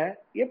கேட்டாங்க,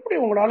 எப்படி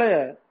உங்களால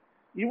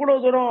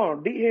இவ்வளவு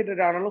தூரம்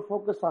டீஹைட்ரேட் ஆனாலும்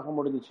ஃபோக்கஸ் ஆக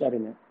முடிஞ்சிச்சு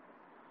அப்படின்னு.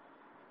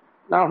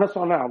 நான் என்ன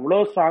சொன்னேன்,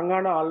 அவ்வளவு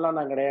ஸ்ட்ராங்கான ஆள்லாம்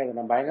நான் கிடையாது,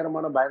 நான்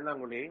பயங்கரமான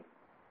பயந்தாங்குழி.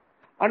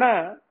 ஆனா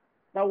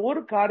நான்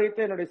ஒரு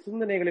காரியத்தை என்னுடைய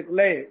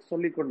சிந்தனைகளுக்குள்ளே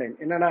சொல்லிக் கொண்டேன்.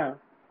 என்னன்னா,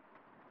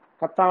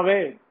 கர்த்தாவே,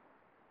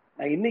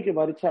 நான் இன்னைக்கு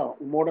வரிச்சா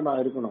உம்மோட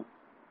நான் இருக்கணும்.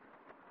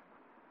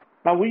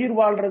 நான் உயிர்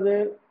வாழ்றது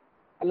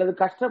அல்லது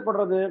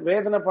கஷ்டப்படுறது,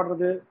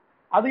 வேதனைப்படுறது,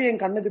 அது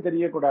என் கண்ணுக்கு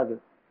தெரியக்கூடாது.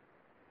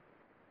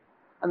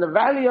 அந்த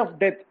வேலி ஆஃப்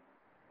டெத்,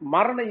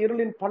 மரண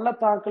இருளின்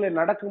பள்ளத்தாக்களை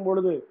நடக்கும்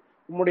பொழுது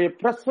உம்முடைய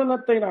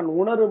பிரசன்னத்தை நான்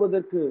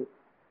உணருவதற்கு,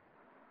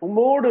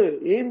 உம்மோடு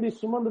ஏந்தி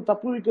சுமந்து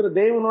தப்புவிக்கிற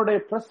தேவனுடைய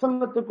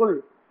பிரசன்னத்துக்குள்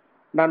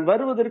நான்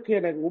வருவதற்கு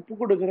எனக்கு ஒப்பு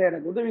கொடுக்கிறேன்,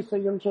 எனக்கு உதவி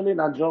செய்யும் சொல்லி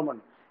நான்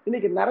ஜோமன்.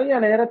 இன்னைக்கு நிறைய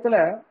நேரத்துல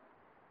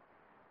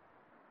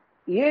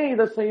ஏன்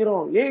இதை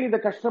செய்யறோம், ஏன் இதை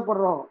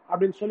கஷ்டப்படுறோம்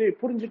அப்படின்னு சொல்லி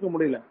புரிஞ்சுக்க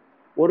முடியல.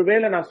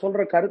 ஒருவேளை நான்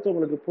சொல்ற கருத்து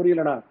உங்களுக்கு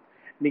புரியலனா,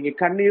 நீங்க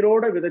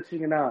கண்ணீரோட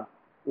விதைச்சீங்கன்னா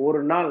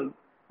ஒரு நாள்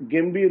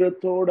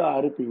கம்பீரத்தோடு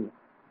அறுப்பீங்க.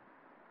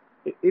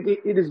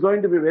 It is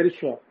going to be very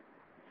sure.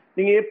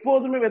 நீங்க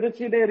எப்போதுமே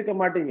விதைச்சிட்டே இருக்க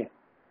மாட்டீங்க.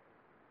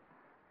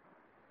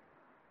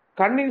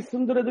 கண்ணீர்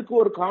சிந்துறதுக்கு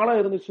ஒரு காலம்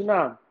இருந்துச்சுன்னா,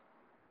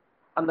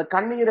 அந்த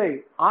கண்ணீரை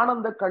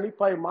ஆனந்த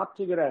களிப்பாய்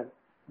மாற்றுகிற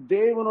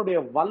தேவனுடைய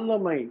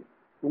வல்லமை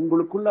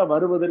உங்களுக்குள்ள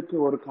வருவதற்கு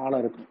ஒரு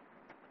காலம் இருக்கும்.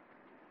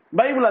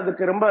 பைபிள்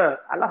அதுக்கு ரொம்ப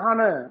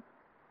அழகான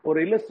ஒரு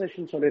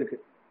இல்லஸ்ட்ரேஷன் சொல்லியிருக்கு.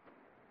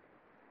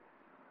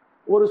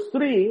 ஒரு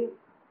ஸ்திரீ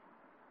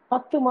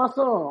 10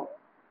 மாசம்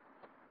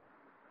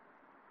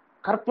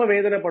கற்ப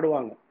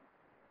வேதனைப்படுவாங்க.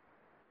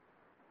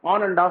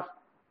 ஆன் அண்ட் ஆஃப்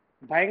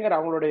பயங்கர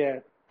அவங்களுடைய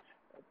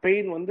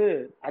பெயின் வந்து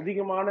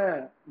அதிகமான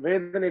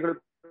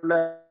வேதனைகளுக்குள்ள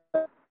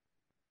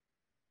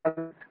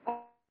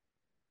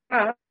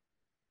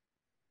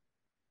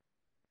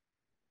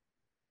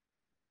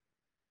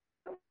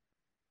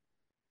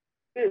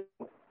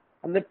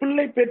அந்த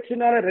பிள்ளை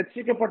பெற்றினால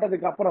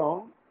ரட்சிக்கப்பட்டதுக்கு அப்புறம்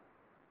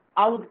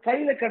அவங்க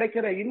கையில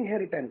கிடைக்கிற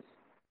இன்ஹெரிட்டன்ஸ்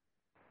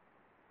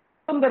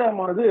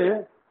சுதந்திரமானது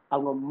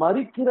அவங்க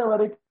மரிக்கிற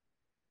வரைக்கும்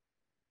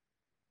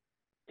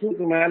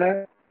மேல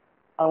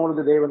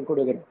அவங்களுக்கு தேவன்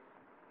கொடுக்கிறார்.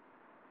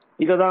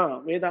 இததான்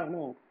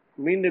வேதாகமம்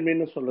மீண்டும்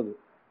மீண்டும் சொல்லுது.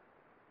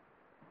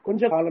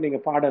 கொஞ்ச காலம் நீங்க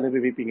பாட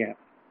அனுபவிப்பீங்க,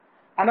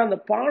 ஆனா அந்த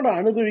பாட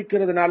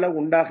அனுபவிக்கிறதுனால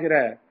உண்டாகிற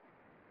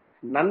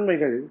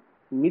நன்மைகள்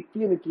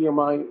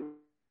நித்தியமாய்.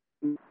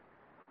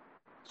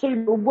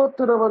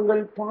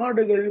 உபத்திரவங்கள்,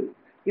 பாடுகள்,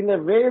 இந்த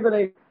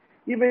வேதனை,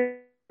 இவை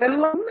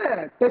எல்லாம்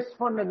டெஸ்ட்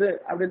பண்ணது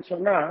அப்படின்னு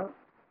சொன்னா,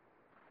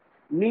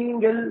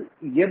 நீங்கள்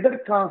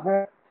எதற்காக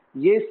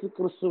இயேசு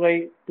கிறிஸ்துவை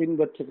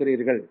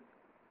பின்பற்றுகிறீர்கள்.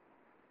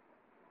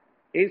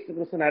 இயேசு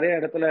கிறிஸ்து நிறைய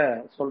இடத்துல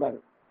சொல்றாரு.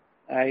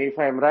 இஃப்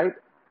ஐ எம் ரைட்,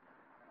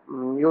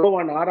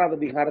 யோவான் 6வது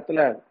அதிகாரத்துல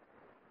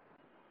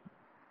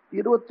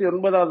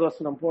 29வது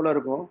வசனம் போல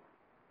இருக்கும்.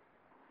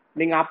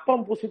 நீங்க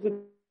அப்பம் புசித்து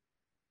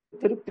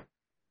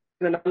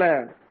திருப்தினால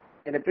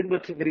என்னை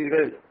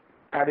பின்பற்றுகிறீர்கள்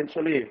அப்படின்னு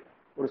சொல்லி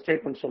ஒரு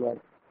ஸ்டேட்மெண்ட் சொல்லுவார்.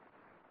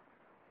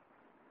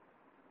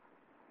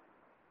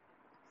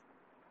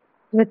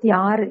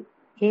 26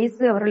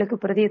 இயேசு அவர்களுக்கு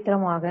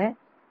பிரதியுத்தரமாக,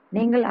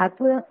 நீங்கள்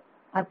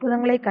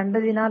அற்புதங்களை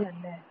கண்டதினால்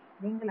அல்ல,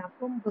 நீங்கள்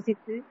அப்பம்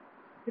புசித்து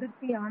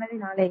திருப்தி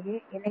ஆனதினாலேயே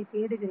என்னை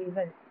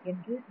தேடுகிறீர்கள்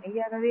என்று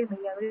மெய்யாகவே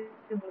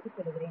உங்களுக்கு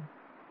சொல்கிறேன்.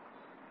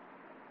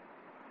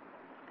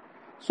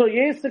 சோ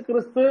இயேசு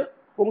கிறிஸ்து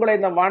உங்களை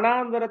இந்த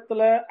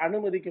வனாந்தரத்துல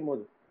அனுமதிக்கும்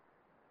போது,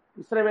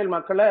 இஸ்ரவேல்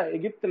மக்களை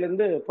எகிப்துல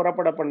இருந்து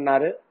புறப்பட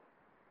பண்ணாரு.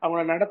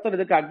 அவங்களை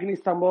நடத்துறதுக்கு அக்னி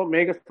ஸ்தம்பம்,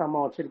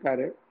 மேகஸ்தம்பம்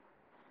வச்சிருக்காரு.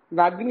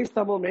 இந்த அக்னி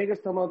ஸ்தம்பம்,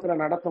 மேகஸ்தம்பத்துல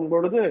நடத்தும்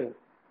பொழுது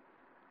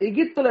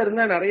எகிப்துல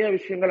இருந்த நிறைய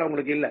விஷயங்கள்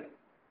அவங்களுக்கு இல்லை.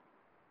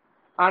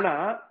 ஆனா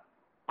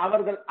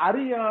அவர்கள்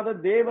அறியாத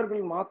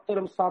தேவர்கள்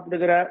மாத்திரம்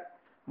சாப்பிடுகிற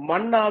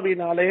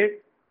மன்னாவினாலே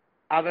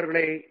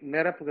அவர்களை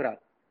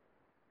நிரப்புகிறார்.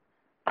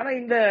 ஆனா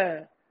இந்த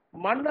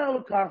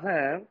மன்னாவுக்காக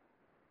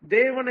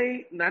தேவனை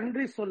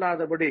நன்றி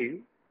சொல்லாதபடி,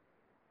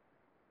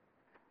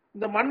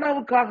 இந்த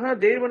மன்னாவுக்காக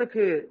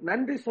தேவனுக்கு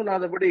நன்றி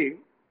சொல்லாதபடி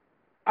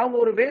அவங்க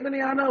ஒரு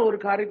வேதனையான ஒரு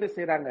காரியத்தை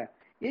செய்யறாங்க.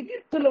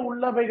 எகிப்துல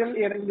உள்ளவைகள்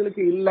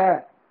எங்களுக்கு இல்ல.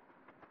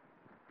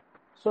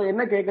 சோ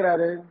என்ன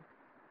கேட்கிறாரு,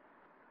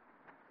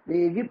 நீ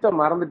எகிப்த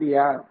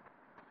மறந்துட்டியா,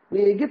 நீ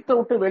எகிப்தை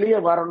விட்டு வெளியே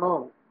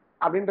வரணும்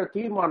அப்படின்ற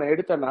தீர்மானம்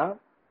எடுத்தனா,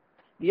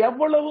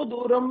 எவ்வளவு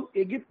தூரம்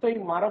எகிப்தை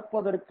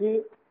மறப்பதற்கு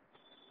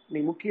நீ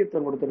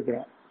முக்கியத்துவம் கொடுத்திருக்கிற.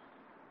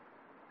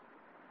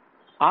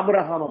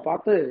 ஆபிரகாம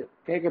பார்த்து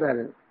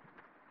கேட்கிறாரு,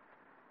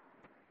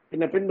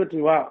 என்ன பின்பற்றி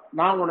வா,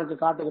 நான் உனக்கு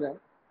காட்டுகிறேன்.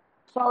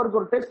 அவருக்கு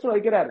ஒரு டெஸ்ட்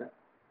வைக்கிறாரு.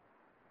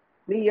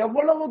 நீ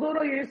எவ்வளவு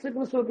தூரம் இயேசு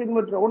கிறிஸ்துவை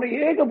பின்பற்ற, உன்னை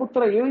ஏக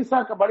புத்திர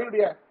ஈசாக்க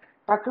பலியுடைய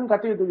டக்குன்னு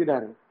கத்தியை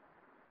தூக்கிட்டாரு.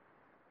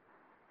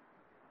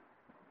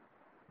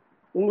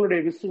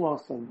 உங்களுடைய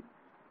விசுவாசம்,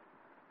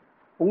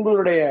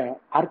 உங்களுடைய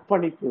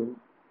அர்ப்பணிப்பு,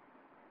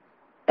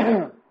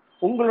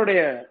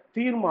 உங்களுடைய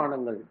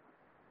தீர்மானங்கள்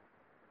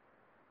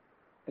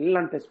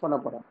எல்லாம் டெஸ்ட் பண்ண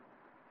போறோம்.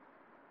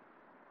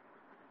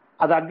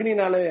 அது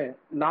அக்னினாலே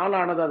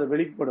நாளானது அது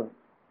வெளிப்படும்.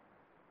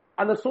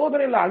 அந்த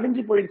சோதனையில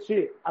அழிஞ்சு போயிடுச்சு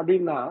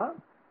அப்படின்னா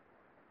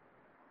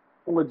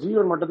உங்க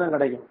ஜீவன் மட்டும் தான்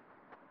கிடைக்கும்,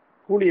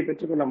 கூலியை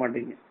பெற்றுக்கொள்ள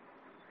மாட்டீங்க.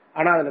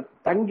 ஆனா அதுல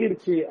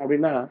தங்கிருச்சு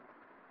அப்படின்னா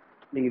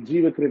நீங்க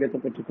ஜீவ கிரீடத்தை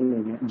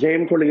பெற்றுக்கொள்வீங்க.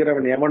 ஜெயம்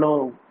கொள்கிறவன் எவனோ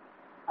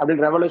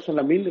அப்படின்னு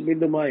ரெவல்யூஷன்ல மீண்டும்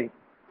மீண்டுமாய்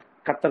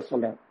கர்த்தர்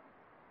சொல்றார்.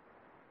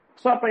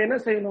 சோ அப்ப என்ன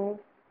செய்யணும்?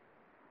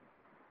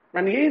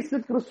 நான் இயேசு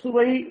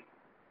கிறிஸ்துவை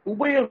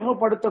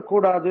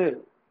உபயோகப்படுத்தக்கூடாது.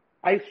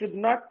 I should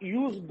not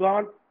use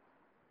God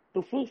to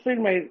fulfill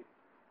my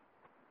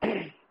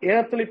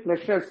earthly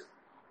pleasures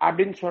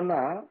அப்படின்னு சொன்னா,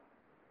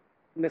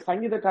 இந்த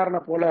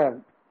சங்கீதக்காரனை போல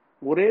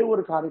ஒரே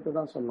ஒரு காரியத்தை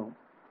தான் சொன்னோம்,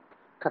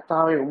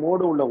 கர்த்தாவே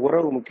உம்மோடு உள்ள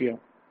உறவு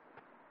முக்கியம்.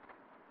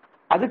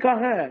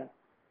 அதுக்காக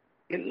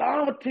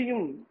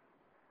எல்லாவற்றையும்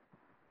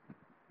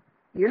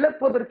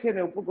இழப்பதற்கு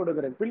என்னை ஒப்புக்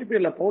கொடுக்கிறேன்.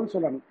 பிலிப்பியர்ல பவுல்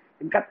சொல்றான்,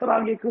 என்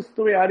கர்த்தராகிய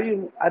கிறிஸ்துவை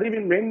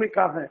அறிவின்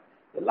மேன்மைக்காக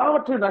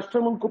எல்லாவற்றையும்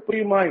நஷ்டமும்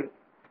குப்பையுமாய்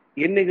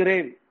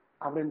எண்ணுகிறேன்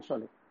அப்படின்னு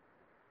சொல்லி.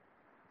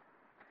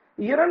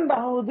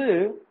 இரண்டாவது,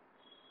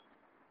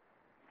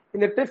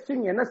 இந்த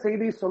டெஸ்டிங் என்ன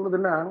செய்தி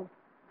சொல்லுதுன்னா,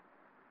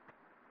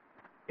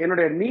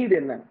 என்னுடைய நீட்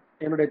என்ன,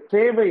 என்னுடைய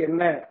தேவை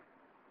என்ன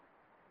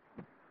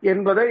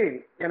என்பதை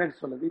எனக்கு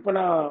சொல்லுது. இப்ப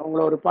நான்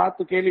உங்களை ஒரு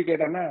பார்த்து கேள்வி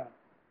கேட்டேன்னா,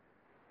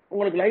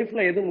 உங்களுக்கு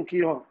லைஃப்ல எது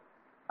முக்கியம்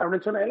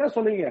அப்படின்னு சொன்னா எல்லாம்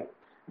சொல்லுவீங்க.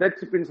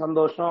 ரட்சிப்பின்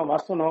சந்தோஷம்,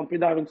 வசனம்,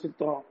 பிதாவின்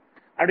சித்தம்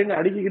அப்படின்னு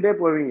அடுக்கிக்கிட்டே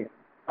போவீங்க.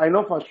 I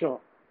know for sure.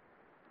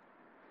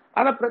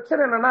 ஆனா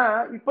பிரச்சனை என்னன்னா,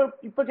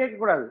 இப்ப கேட்க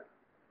கூடாது.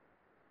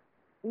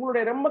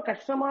 உங்களுடைய ரொம்ப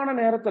கஷ்டமான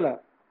நேரத்துல,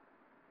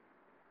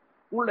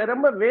 உங்களுடைய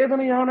ரொம்ப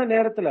வேதனையான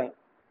நேரத்துல,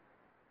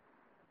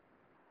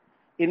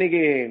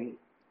 இன்னைக்கு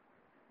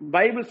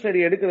பைபிள் ஸ்டடி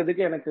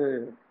எடுக்கிறதுக்கு எனக்கு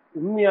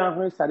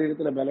உண்மையாகவே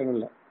சரீரத்துல பலம்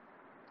இல்லை.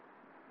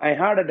 I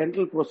hate a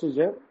dental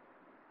procedure.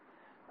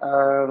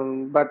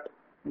 பட்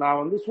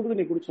நான்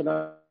சுடுதண்ணி குடிச்சேன்னா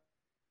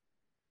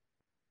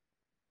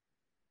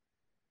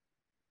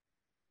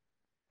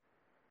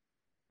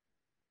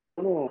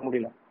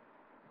முடியல.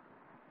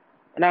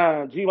 நான்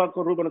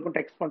ஜீவாக்கும் ரூபனுக்கும்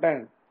டெக்ஸ்ட் பண்ணிட்டேன்,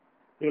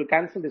 you will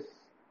cancel this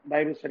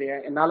Bible ஸ்டடியை,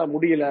 என்னால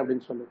முடியல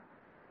அப்படின்னு சொல்லு.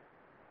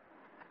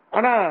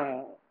 ஆனா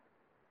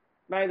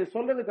நான் இது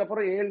சொல்றதுக்கு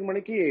அப்புறம் 7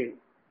 மணிக்கு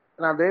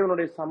நான்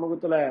தேவனுடைய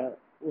சமூகத்துல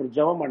ஒரு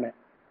ஜெபம் பண்ணேன்.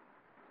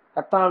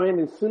 கர்த்தாவே,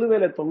 நீ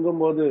சிலுவையில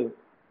தொங்கும் போது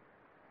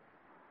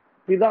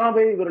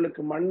பிதாவே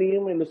இவர்களுக்கு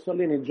மன்னியும் என்று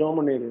சொல்லி நீ ஜெபம்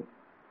பண்ணிரு.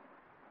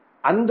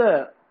 அந்த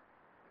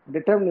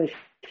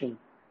டிட்டர்மினேஷன்,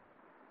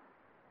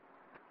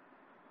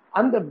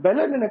 அந்த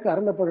பலன் எனக்கு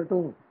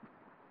அருளப்படட்டும்.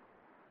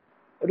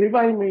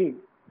 Revive me,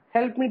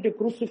 help me to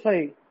crucify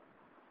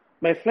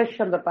my flesh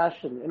and the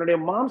passion. என்னுடைய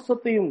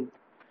மாம்சத்தையும்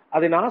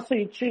அதன் ஆசை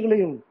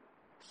இச்சைகளையும்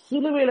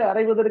சிலுவையில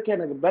அறைவதற்கு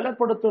எனக்கு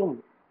பலப்படுத்தும்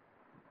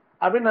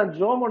அப்படின்னு நான்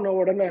ஜெபம் பண்ண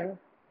உடனே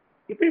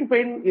இப்பயும்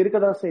பெயின்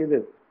இருக்கதான் செய்யுது.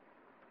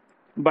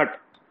 பட்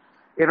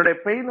என்னுடைய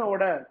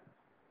பெயினோட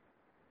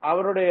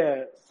அவருடைய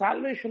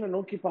சால்வேஷனை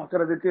நோக்கி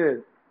பார்க்கறதுக்கு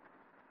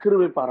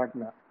கிருபை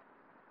பாராட்டினார்.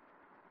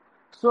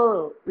 ஸோ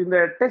இந்த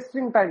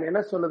டெஸ்டிங் டைம் என்ன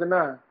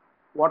சொல்லுதுன்னா,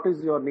 வாட்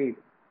இஸ் யுவர் நீட்,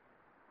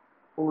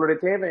 உங்களுடைய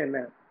தேவை என்ன,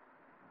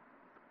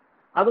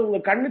 அது உங்க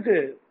கண்ணுக்கு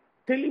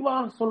தெளிவா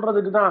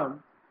சொல்றதுக்கு தான்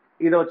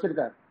இதை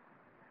வச்சிருக்காரு.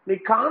 நீ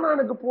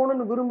கானானுக்கு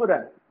போகணும்னு விரும்புற,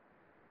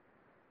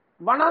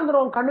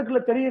 வனாந்திரம்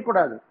கண்ணுக்குள்ள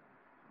தெரியக்கூடாது.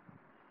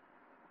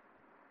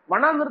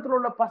 வனாந்திரத்தில்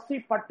உள்ள பசி,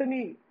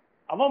 பட்டினி,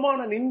 அவமான,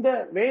 நிந்த,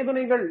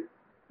 வேதனைகள்,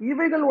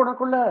 இவைகள்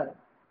உனக்குள்ள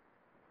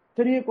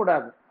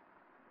தெரியக்கூடாது.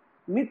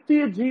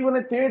 நித்திய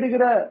ஜீவனை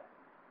தேடுகிற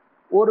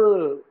ஒரு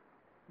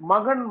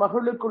மகன்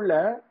மகளுக்குள்ள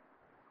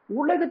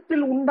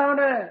உலகத்தில் உண்டான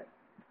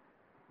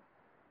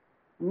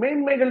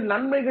மேன்மைகள்,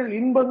 நன்மைகள்,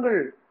 இன்பங்கள்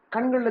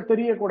கண்கள்ல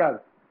தெரியக்கூடாது.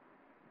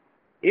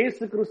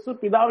 இயேசு கிறிஸ்து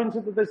பிதாவின்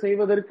சித்தத்தை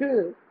செய்வதற்கு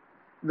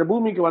இந்த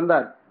பூமிக்கு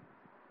வந்தார்.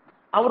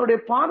 அவருடைய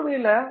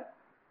பார்வையில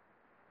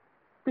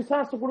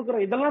பிசாசு கொடுக்கிற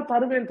இதெல்லாம்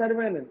தருவேன்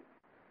தருவேன்னு,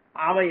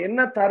 அவன் என்ன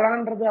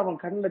தரான்றது அவன்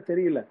கண்ணுல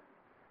தெரியல.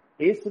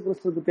 இயேசு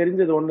கிறிஸ்துக்கு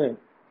தெரிஞ்சது ஒண்ணு,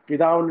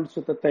 பிதாவின்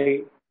சித்தத்தை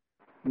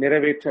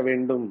நிறைவேற்ற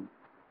வேண்டும்.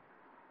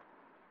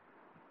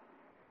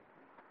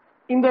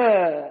 இந்த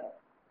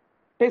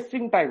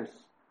டெஸ்டிங் டைம்ஸ்,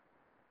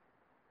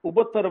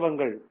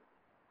 உபத்திரவங்கள்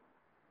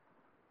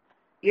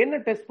என்ன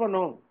டெஸ்ட்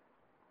பண்ணும்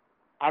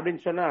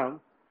அப்படின்னு சொன்னா,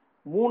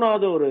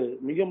 மூணாவது ஒரு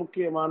மிக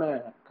முக்கியமான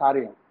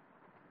காரியம்,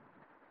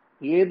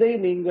 எதை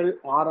நீங்கள்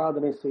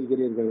ஆராதனை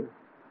செய்கிறீர்கள்.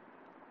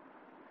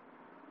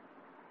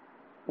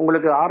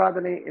 உங்களுக்கு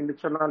ஆராதனை என்று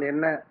சொன்னால்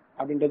என்ன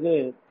அப்படின்றது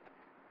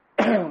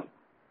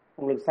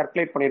உங்களுக்கு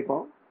சர்க்குலேட்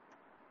பண்ணியிருக்கோம்.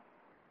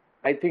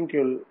 I think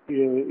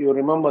you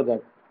remember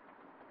that.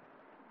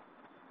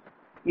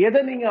 எதை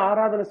நீங்க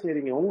ஆராதனை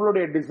செய்றீங்க?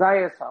 உங்களுடைய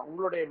டிசையர்ஸா,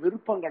 உங்களுடைய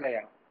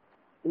விருப்பங்களையா,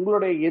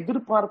 உங்களுடைய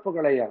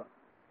எதிர்பார்ப்புகளையா,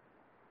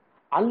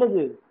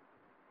 அல்லது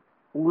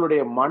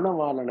உங்களுடைய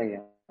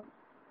மனவாளனையா?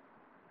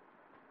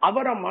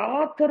 அவரை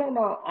மாத்திரம்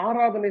நான்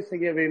ஆராதனை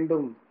செய்ய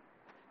வேண்டும்.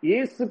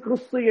 இயேசு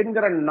கிறிஸ்து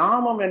என்கிற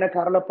நாமம் எனக்கு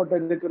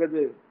அருளப்பட்டு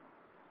இருக்கிறது.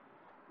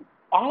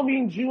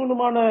 ஆவியின்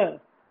ஜீவனுமான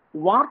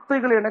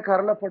வார்த்தைகள் எனக்கு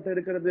அருளப்பட்டு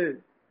இருக்கிறது.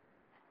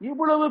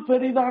 இவ்வளவு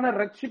பெரிதான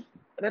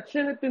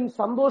ரட்சணத்தின்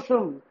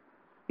சந்தோஷம்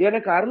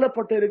எனக்கு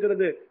அருளப்பட்டு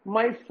இருக்கிறது.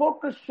 My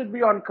focus should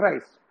be on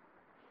Christ.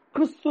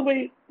 கிறிஸ்துவை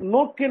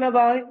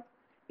நோக்கினதாய்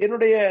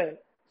என்னுடைய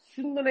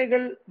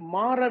சிந்தனைகள்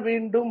மாற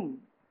வேண்டும்.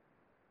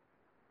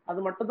 அது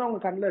மட்டும்தான்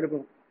உங்க கண்ணில்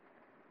இருக்கும்.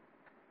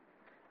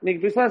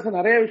 இன்னைக்கு பிசாசு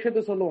நிறைய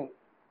விஷயத்த சொல்லுவோம்.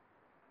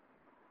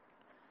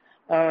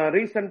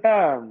 ரீசெண்டா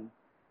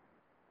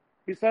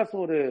பிசாசு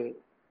ஒரு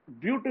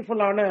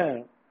பியூட்டிஃபுல்லான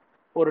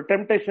ஒரு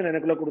டெம்டேஷன்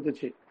எனக்குள்ள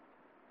கொடுத்துச்சு.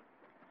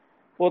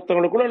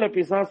 ஒருத்தவங்களுக்குள்ள உள்ள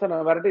பிசாசை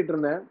நான் விரட்டிட்டு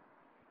இருந்தேன்.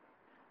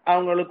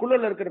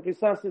 அவங்களுக்குள்ள இருக்கிற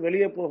பிசாசு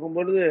வெளியே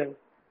போகும்பொழுது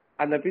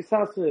அந்த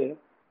பிசாசு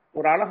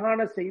ஒரு அழகான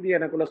செய்தி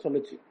எனக்குள்ள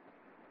சொல்லுச்சு.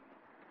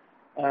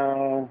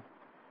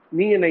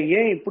 நீ என்னை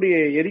ஏன் இப்படி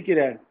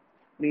எரிக்கிற?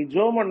 நீ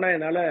ஜோமன்னா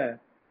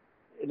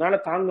என்னால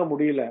தாங்க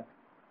முடியல.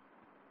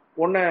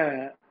 உன்னை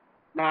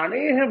நான்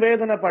அநேக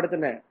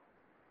வேதனைப்படுத்தினேன்.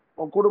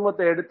 உன்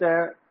குடும்பத்தை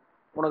எடுத்தேன்.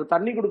 உனக்கு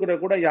தண்ணி கொடுக்கற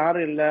கூட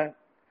யாரும் இல்லை.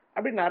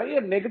 அப்படி நிறைய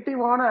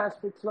நெகட்டிவான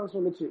ஆஸ்பெக்ட்ஸ் எல்லாம்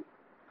சொல்லுச்சு.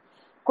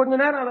 கொஞ்ச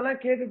நேரம்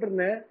அதெல்லாம் கேட்டுட்டு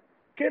இருந்தேன்.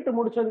 கேட்டு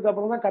முடிச்சதுக்கு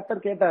அப்புறம் தான்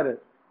கர்த்தர் கேட்டாரு,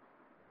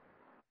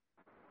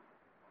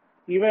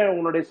 இவன்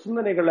உன்னுடைய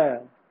சிந்தனைகளை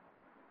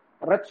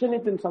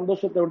ரட்சணித்தின்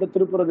சந்தோஷத்தை விட்டு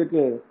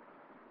திருப்புறதுக்கு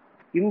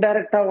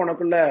இன்டைரக்டா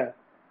உனக்குள்ள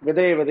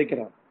விதையை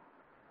விதைக்கிறான்.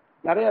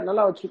 நிறைய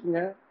நல்லா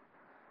வச்சுக்கோங்க.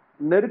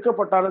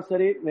 நெருக்கப்பட்டாலும்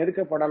சரி,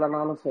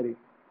 நெருக்கப்படலனாலும் சரி,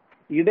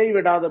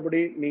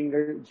 இடைவிடாதபடி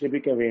நீங்கள்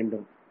ஜெபிக்க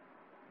வேண்டும்.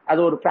 அது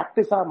ஒரு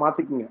பிராக்டிஸா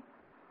மாத்திக்குங்க.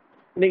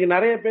 இன்னைக்கு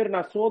நிறைய பேர்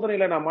நான்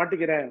சோதனையில நான்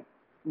மாட்டிக்கிறேன்,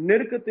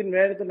 நெருக்கத்தின்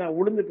வேகத்தில் நான்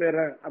உளுந்து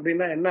போயிடுறேன்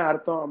அப்படின்னா என்ன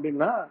அர்த்தம்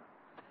அப்படின்னா,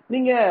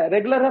 நீங்க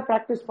ரெகுலரா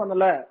பிராக்டிஸ்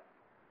பண்ணல.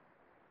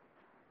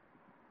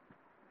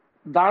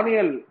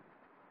 தானியேல்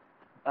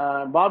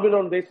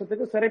பாபிலோன்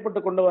தேசத்துக்கு சிறைப்பட்டு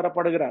கொண்டு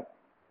வரப்படுகிறார்.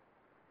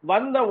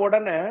 வந்த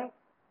உடனே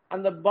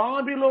அந்த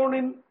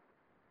பாபிலோனின்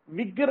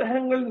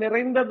விக்கிரகங்கள்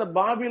நிறைந்த அந்த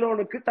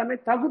பாபிலோனுக்கு தன்னை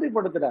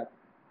தகுதிப்படுத்துறார்.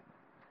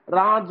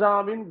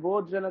 ராஜாவின்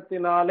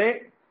போஜனத்தினாலே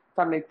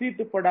தன்னை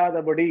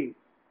தீட்டுப்படாதபடி.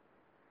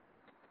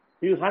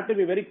 You have to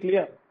be very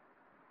clear.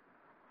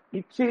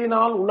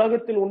 இச்சையினால்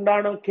உலகத்தில்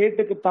உண்டான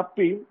கேட்டுக்கு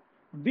தப்பி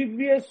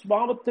திவ்ய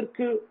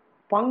ஸ்வாபத்திற்கு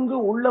பங்கு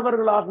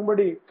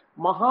உள்ளவர்களாகும்படி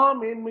மகா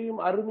மேன்மையும்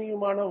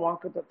அருமையுமான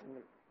வாக்கு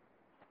தத்தங்கள்.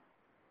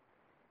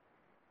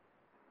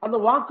 அந்த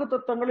வாக்கு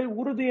தத்தங்களை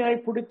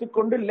உறுதியாய் பிடித்துக்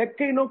கொண்டு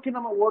லெக்கை நோக்கி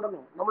நம்ம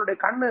ஓடணும். நம்மளுடைய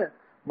கண்ணு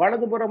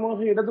வலதுபுறமாக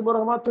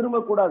இடதுபுறமா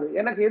திரும்பக்கூடாது.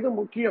 எனக்கு எது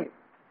முக்கியம்?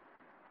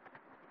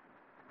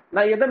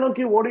 நான் எதை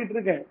நோக்கி ஓடிட்டு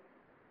இருக்கேன்?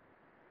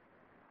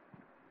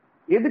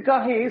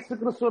 எதுக்காக இயேசு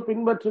கிறிஸ்துவை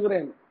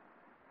பின்பற்றுகிறேன்?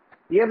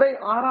 எதை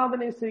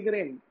ஆராதனை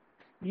செய்கிறேன்?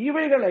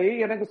 இவைகளை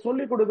எனக்கு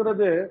சொல்லிக்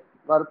கொடுக்கிறது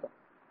வருத்தம்,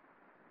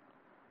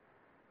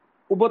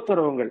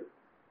 உபத்திரவங்கள்,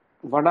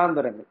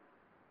 வனாந்தரங்கள்.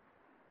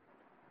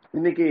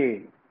 இன்னைக்கு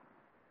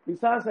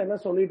பிசாசு என்ன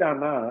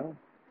சொல்லிட்டான்னா,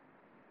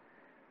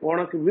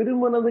 உனக்கு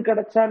விரும்பினது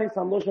கிடைச்சா நீ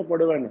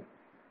சந்தோஷப்படுவேன்னு.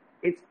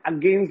 It's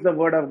against the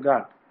word of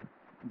God.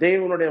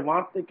 தேவனுடைய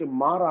வார்த்தைக்கு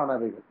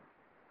மாறானவைகள்.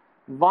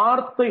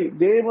 வார்த்தை,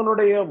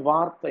 தேவனுடைய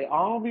வார்த்தை,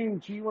 ஆவியின்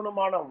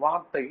ஜீவனமான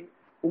வார்த்தை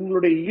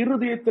உங்களுடைய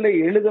இருதயத்திலே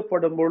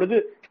எழுதப்படும் பொழுது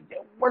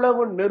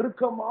எவ்வளவு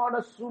நெருக்கமான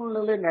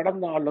சூழ்நிலை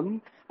நடந்தாலும்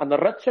அந்த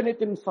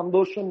இரட்சணியத்தின்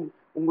சந்தோஷம்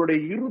உங்களுடைய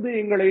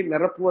இருதயங்களை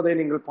நிரப்புவதை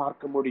நீங்கள்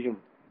பார்க்க முடியும்.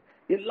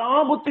 எல்லா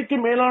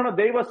புத்திக்கும் மேலான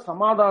தெய்வ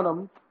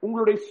சமாதானம்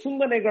உங்களுடைய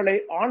சிந்தனைகளை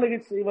ஆளுகை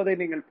செய்வதை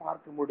நீங்கள்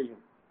பார்க்க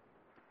முடியும்.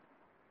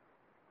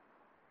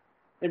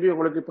 மேபி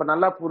உங்களுக்கு இப்ப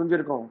நல்லா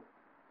புரிஞ்சிருக்கும்.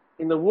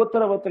 இந்த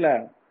உத்தரவத்துல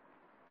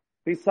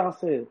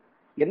பிசாசு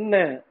என்ன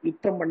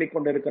யுத்தம் பண்ணி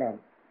கொண்டிருக்கிறான்?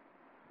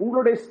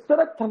 உங்களுடைய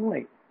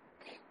ஸ்திரத்தன்மை.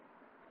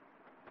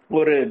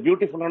 ஒரு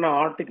பியூட்டிஃபுல்லான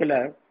ஆர்டிக்கலை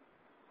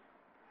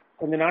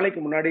கொஞ்ச நாளைக்கு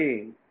முன்னாடி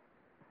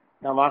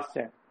நான்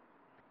வாசிச்சேன்.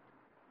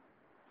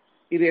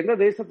 இது எந்த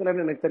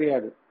தேசத்துலன்னு எனக்கு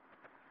தெரியாது.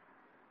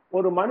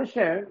 ஒரு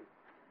மனுஷன்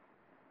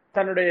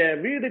தன்னுடைய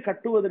வீடு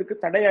கட்டுவதற்கு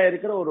தடையா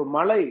இருக்கிற ஒரு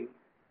மலை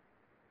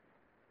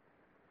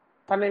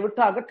தன்னை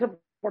விட்டு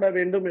அகற்றப்பட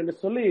வேண்டும் என்று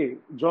சொல்லி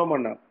ஜெபம்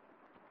பண்ணார்.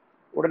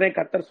 உடனே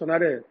கர்த்தர்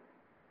சொன்னாரு,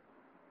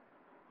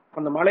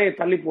 அந்த மலையை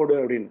தள்ளி போடு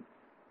அப்படின்னு.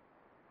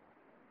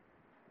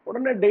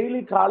 உடனே டெய்லி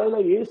காலையில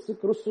இயேசு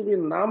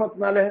கிறிஸ்துவின்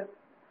நாமத்தினால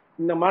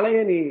இந்த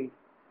மலையை நீ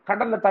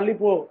கடல்ல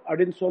தள்ளிப்போ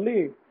அப்படின்னு சொல்லி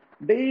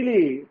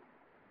டெய்லி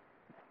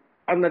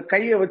அந்த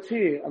கையை வச்சு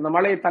அந்த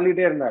மலையை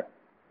தள்ளிட்டே இருந்தார்.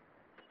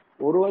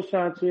 1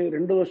 வருஷம் ஆச்சு,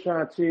 2 வருஷம்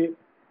ஆச்சு,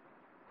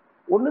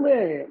 ஒண்ணுமே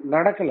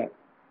நடக்கல.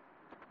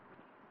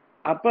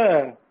 அப்ப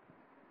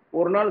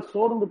ஒரு நாள்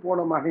சோர்ந்து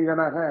போன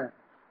மனிதனாக,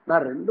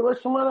 நான் 2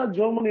 வருஷமா நான்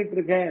ஜெபம் பண்ணிட்டு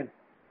இருக்கேன்,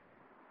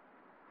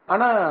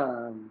 ஆனா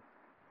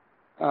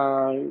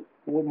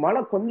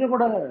மழை கொஞ்சம்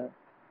கூட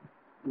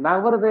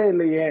நகர்றதே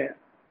இல்லையே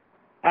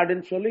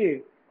அப்படின்னு சொல்லி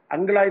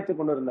அங்கலாய்த்து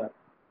கொண்டு இருந்தார்.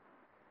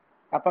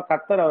 அப்ப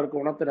கர்த்தர்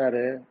அவருக்கு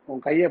உணர்த்தினாரு,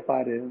 உன் கையை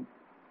பாரு,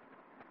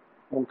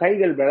 உன்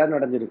கைகள் பலன்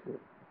அடைஞ்சிருக்கு,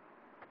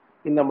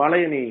 இந்த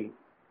மலையை நீ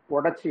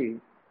உடைச்சி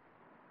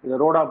இதை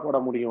ரோடா போட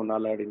முடியும்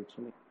உன்னால அப்படின்னு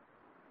சொல்லி.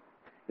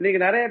 இன்னைக்கு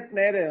நிறைய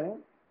நேரம்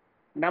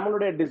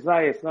நம்மளுடைய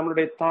டிசைர்ஸ்,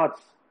 நம்மளுடைய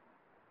தாட்ஸ்,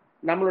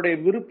 நம்மளுடைய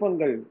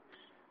விருப்பங்கள்,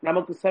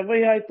 நமக்கு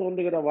செவ்வையாய்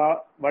தோன்றுகிற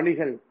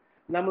வழிகள்,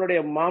 நம்மளுடைய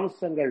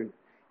மாம்சங்கள்,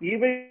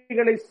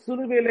 இவைகளை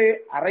சிலுவையிலே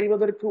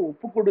அறைவதற்கு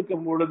ஒப்பு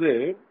கொடுக்கும் பொழுது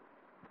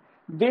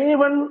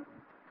தேவன்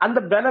அந்த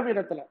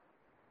பலவீனத்துல,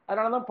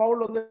 அதனாலதான்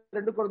பவுல்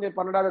 2 கொரிந்தியர்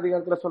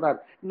 12 சொல்றார்,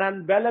 நான்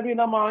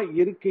பலவீனமாய்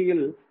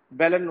இருக்கையில்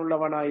பலன்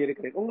உள்ளவனாய்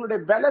இருக்கிறேன். உங்களுடைய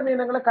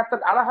பலவீனங்களை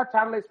கர்த்தர் அழகா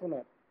சேனலைஸ்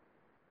பண்ணார்.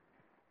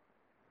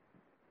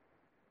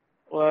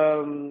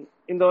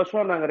 இந்த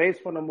வருஷம் நாங்க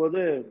ரேஸ்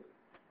பண்ணும்போது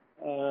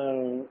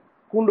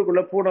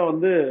கூண்டுக்குள்ள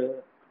பூனை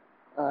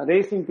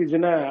ரேசிங்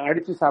பிஜனை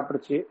அடிச்சு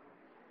சாப்பிடுச்சு.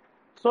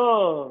 ஸோ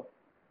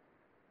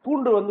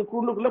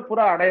கூண்டுக்குள்ள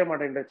புறா அடைய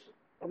மாட்டேன்டுச்சு.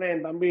 உடனே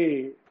என் தம்பி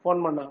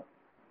போன் பண்ணான்,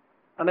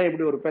 ஆனா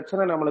இப்படி ஒரு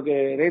பிரச்சனை நம்மளுக்கு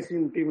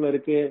ரேசிங் டீம்ல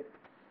இருக்கு,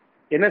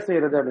 என்ன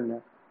செய்யறது அப்படின்னு.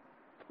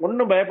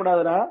 ஒன்னும்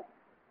பயப்படாதடா,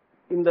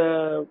 இந்த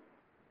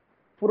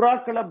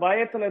புறாக்களை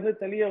பயத்துல இருந்து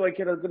தெளிய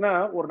வைக்கிறதுக்குன்னா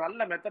ஒரு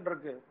நல்ல மெத்தட்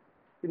இருக்கு.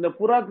 இந்த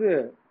புறாக்கு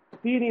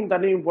தீனியும்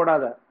தண்ணியும்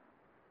போடாத,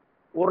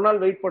 ஒரு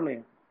நாள் வெயிட் பண்ணு,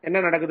 என்ன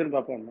நடக்குதுன்னு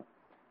பார்ப்போம்.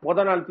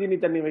 முத நாள் தீனி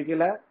தண்ணி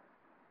வைக்கல,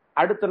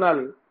 அடுத்த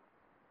நாள்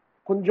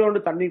கொஞ்சோண்டு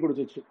தண்ணி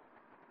குடிச்சிச்சு.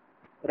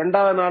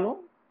 2வது நாளும்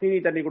தீனி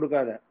தண்ணி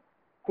கொடுக்காத,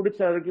 குடிச்ச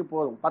வரைக்கும்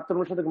போதும், 10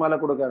 நிமிஷத்துக்கு மேல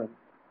கொடுக்காத.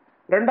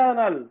 2வது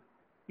நாள்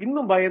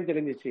இன்னும் பயம்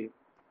தெரிஞ்சிச்சு.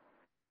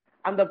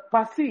 அந்த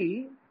பசி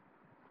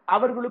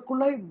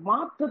அவர்களுக்குள்ள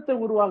மாற்றத்தை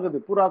உருவாகுது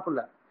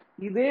புறாக்குள்ள.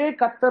 இதே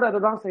கர்த்தர்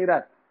அதுதான்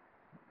செய்யறார்.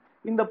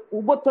 இந்த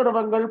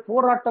உபத்திரவங்கள்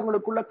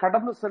போராட்டங்களுக்குள்ள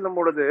கடந்து செல்லும்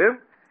பொழுது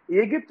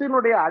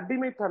எகிப்தினுடைய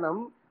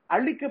அடிமைத்தனம்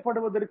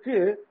அழிக்கப்படுவதற்கு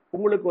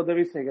உங்களுக்கு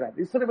உதவி செய்கிறார்.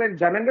 இஸ்ரவேல்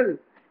ஜனங்கள்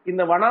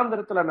இந்த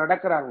வனாந்தரத்துல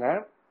நடக்கிறாங்க.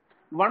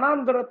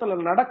 வனாந்தரத்துல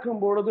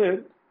நடக்கும் பொழுது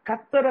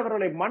கர்த்தர்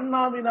அவர்களை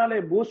மன்னாவினாலே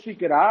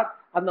போஷிக்கிறார்.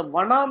 அந்த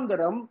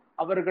வனாந்தரம்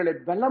அவர்களை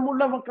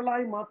பலமுள்ள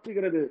மக்களாய்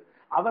மாற்றுகிறது.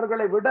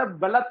 அவர்களை விட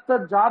பலத்த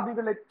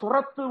ஜாதிகளை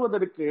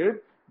துரத்துவதற்கு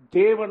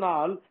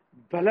தேவனால்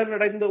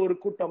பலனடைந்த ஒரு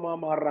கூட்டமா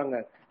மாறுறாங்க.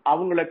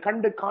 அவங்களை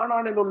கண்டு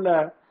கானானில் உள்ள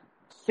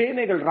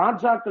சேனைகள்,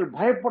 ராஜாக்கள்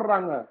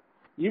பயப்படுறாங்க.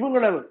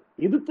 இவங்களை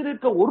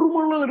எதிர்த்திருக்க ஒரு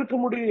மண்ணும் இருக்க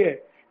முடியல.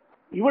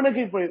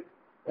 இவனுக்கு இப்ப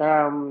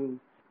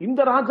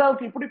இந்த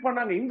ராஜாவுக்கு இப்படி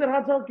பண்ணாங்க, இந்த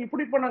ராஜாவுக்கு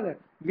இப்படி பண்ணாங்க,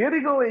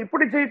 எரிகோவை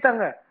இப்படி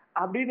ஜெயித்தாங்க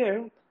அப்படின்னு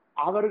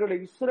அவர்களை,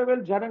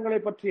 இஸ்ரவேல் ஜனங்களை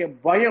பற்றிய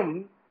பயம்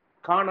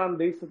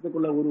கானான்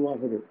தேசத்துக்குள்ள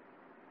உருவாகுது.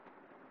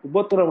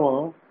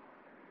 உபத்திரவம்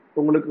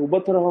உங்களுக்கு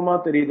உபத்திரவமா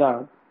தெரியுதா,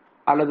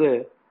 அல்லது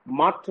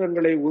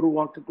மாற்றங்களை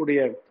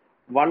உருவாக்கக்கூடிய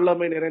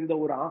வல்லமை நிறைந்த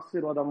ஒரு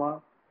ஆசீர்வாதமா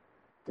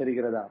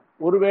தெரிகிறதா?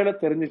 ஒருவேளை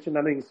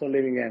தெரிஞ்சிச்சுன்னா நீங்க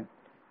சொல்லுவீங்க,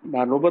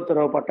 நான்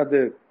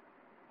உபத்திரவப்பட்டது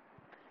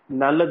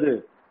நல்லது,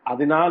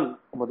 அதனால்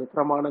உமது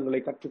பிரமாணங்களை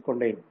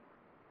கற்றுக்கொண்டேன்.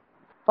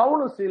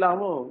 பவுலும்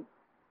சீலாவும்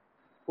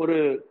ஒரு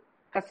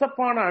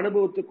கசப்பான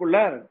அனுபவத்துக்குள்ள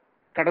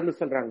கடந்து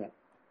செல்றாங்க.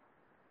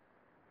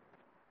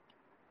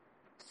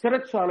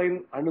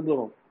 சிறைச்சாலையின்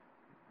அனுபவம்.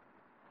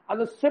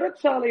 அந்த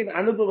சிறைச்சாலையின்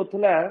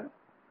அனுபவத்துல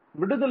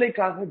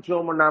விடுதலைக்காக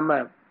ஜெபம் பண்ணாம,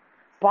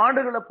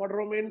 பாடுகளை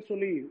படுறோமேன்னு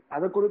சொல்லி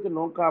அதை குறித்து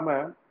நோக்காம,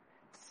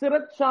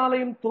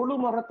 சிறைச்சாலையின் தொழு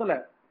மரத்துல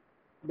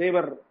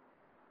தேவர்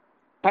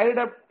tied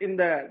up in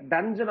the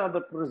dungeon of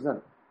the prison.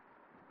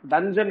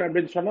 dungeon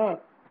அப்படின்னு சொன்னா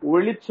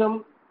வெளிச்சம்,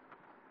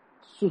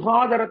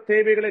 சுகாதார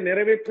தேவைகளை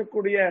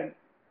நிறைவேற்றக்கூடிய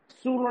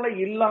சூழ்நிலை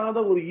இல்லாத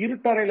ஒரு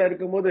இருட்டறையில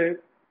இருக்கும்போது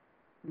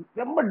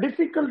ரொம்ப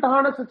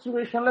டிஃபிகல்ட்டான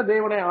சிச்சுவேஷன்ல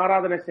தேவனை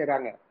ஆராதனை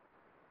செய்யறாங்க.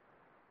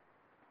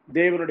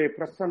 தேவனுடைய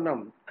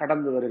பிரசன்னம்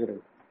கடந்து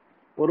வருகிறது.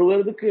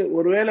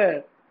 ஒருவேளை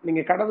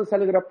நீங்க கடந்து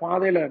செல்கிற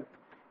பாதையில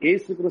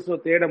இயேசு கிறிஸ்துவ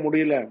தேட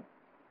முடியல,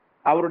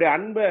 அவருடைய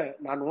அன்பை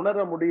நான்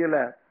உணர முடியல,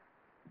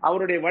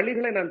 அவருடைய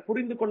வழிகளை நான்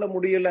புரிந்து கொள்ள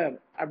முடியல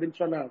அப்படின்னு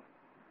சொன்னா,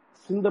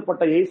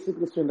 சிந்தப்பட்ட இயேசு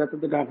கிறிஸ்துவின்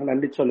ரத்தத்துக்காக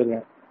நன்றி சொல்லுங்க.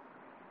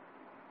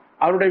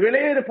 அவருடைய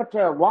விலையேறப்பட்ட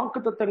வாக்கு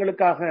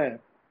தத்தங்களுக்காக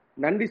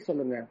நன்றி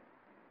சொல்லுங்க.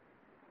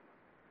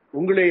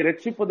 உங்களை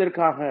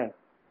ரட்சிப்பதற்காக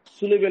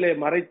சிலுவையிலே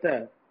மறைத்த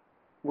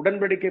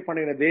உடன்படிக்கை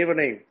பண்ணின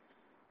தேவனை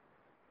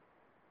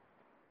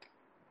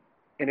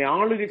என்னை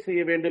ஆளுகை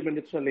செய்ய வேண்டும்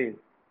என்று சொல்லி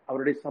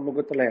அவருடைய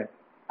சமூகத்துல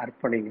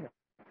அர்ப்பணிங்க.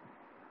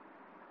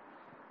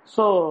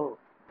 சோ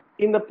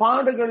இந்த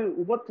பாடுகள்,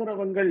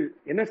 உபத்திரவங்கள்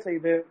என்ன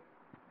செய்து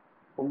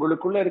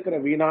உங்களுக்குள்ள இருக்கிற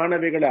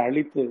வீணானவைகளை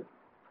அழித்து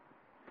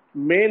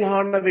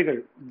மேலானவைகள்,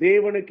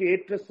 தேவனுக்கு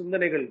ஏற்ற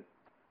சிந்தனைகள்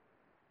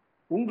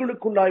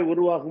உங்களுக்குள்ளாய்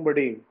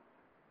உருவாகும்படி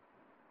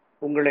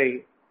உங்களை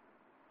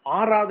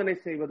ஆராதனை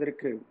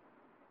செய்வதற்கு,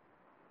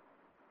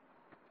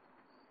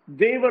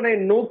 தேவனை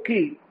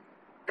நோக்கி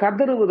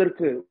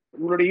கதறுவதற்கு,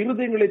 உங்களுடைய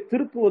இருதயங்களை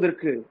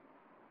திருப்புவதற்கு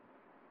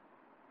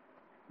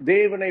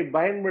தேவனை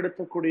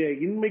பயன்படுத்தக்கூடிய,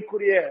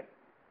 இன்மைக்குரிய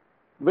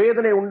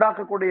வேதனை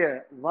உண்டாக்கக்கூடிய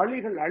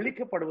வழிகள்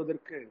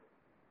அழிக்கப்படுவதற்கு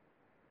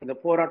இந்த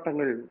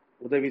போராட்டங்கள்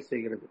உதவி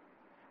செய்கிறது.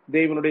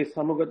 தேவனுடைய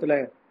சமூகத்துல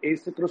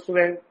இயேசு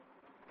கிறிஸ்துவே,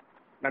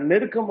 நான்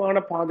நெருக்கமான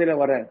பாதையில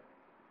வர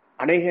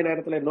அநேக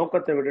நேரத்துல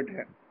நோக்கத்தை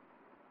விட்டுட்டேன்,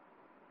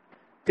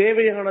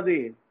 தேவையானது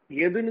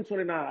எதுன்னு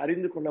சொல்லி நான்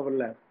அறிந்து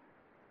கொள்ளவில்லை,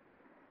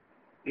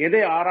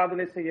 எதை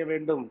ஆராதனை செய்ய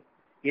வேண்டும்,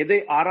 எதை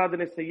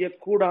ஆராதனை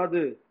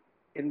செய்யக்கூடாது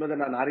என்பதை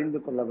நான்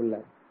அறிந்து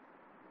கொள்ளவில்லை.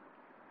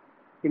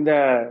 இந்த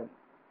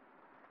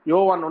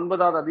யோவான்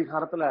 9வது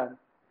அதிகாரத்துல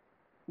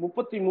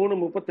 33,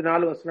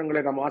 34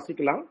 வசனங்களை நாம்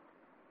வாசிக்கலாம்.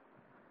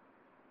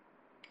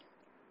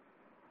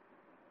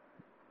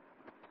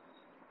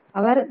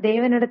 அவர்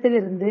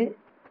தேவனிடத்திலிருந்து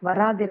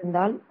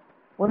வராதிருந்தால்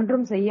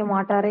ஒன்றும் செய்ய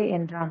மாட்டாரே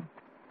என்றான்.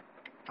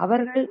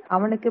 அவர்கள்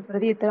அவனுக்கு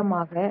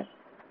பிரதியுத்தரமாக,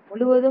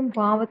 முழுவதும்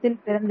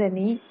பாவத்தில் பிறந்த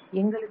நீ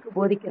எங்களுக்கு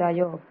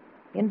போதிக்கிறாயோ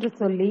என்று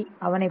சொல்லி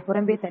அவனை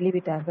புறம்பே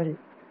தள்ளிவிட்டார்கள்.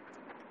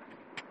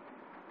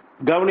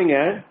 கவனிங்க,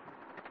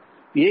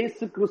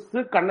 இயேசு கிறிஸ்து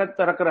கண்ணை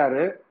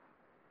திறக்கிறாரு.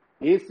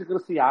 இயேசு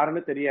கிறிஸ்து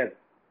யாருன்னு தெரியாது,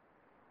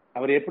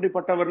 அவர்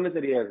எப்படிப்பட்டவர்னு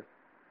தெரியாது.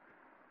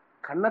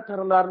 கண்ணை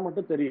திறந்தாருன்னு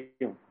மட்டும்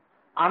தெரியும்.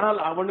 ஆனால்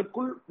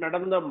அவனுக்குள்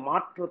நடந்த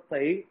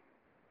மாற்றத்தை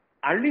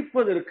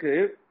அழிப்பதற்கு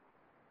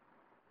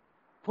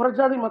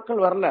புறஜாதி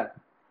மக்கள் வரல.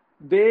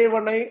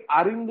 தேவனை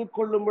அறிந்து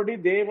கொள்ளும்படி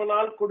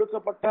தேவனால்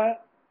கொடுக்கப்பட்ட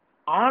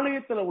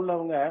ஆலயத்துல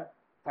உள்ளவங்க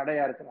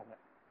தடையா இருக்கிறாங்க.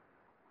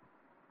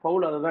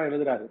 பவுல் அதுதான்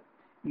எழுதுறாரு,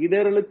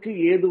 இடர்களுக்கு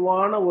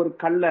ஏதுவான ஒரு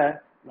கல்லை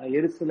நான்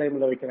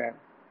எருசலேம்ல வைக்கிறேன்.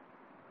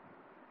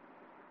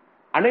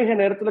 அநேக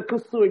நேரத்துல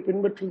கிறிஸ்துவை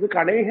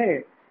பின்பற்றுறதுக்கு அநேக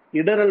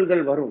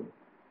இடரல்கள் வரும்.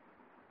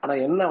 ஆனா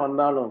என்ன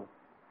வந்தாலும்,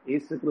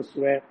 இயேசு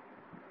கிறிஸ்துவே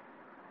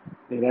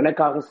நீர்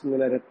எனக்காக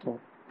சிந்தின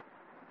ரத்தம்,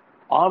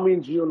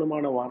 ஆமீன்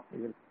ஜீவனுமான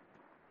வார்த்தைகள்.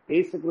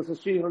 இயேசு கிறிஸ்து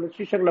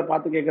சீஷர்களை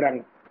பார்த்து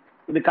கேட்கிறாங்க,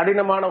 இது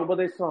கடினமான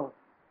உபதேசம்,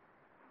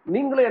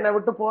 நீங்களும் என்னை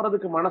விட்டு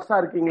போறதுக்கு மனசா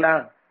இருக்கீங்களா?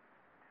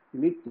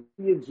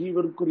 நித்திய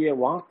ஜீவனுக்குரிய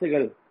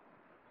வார்த்தைகள்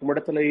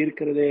உம்மிடத்துல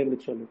இருக்கிறதே என்று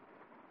சொல்லு.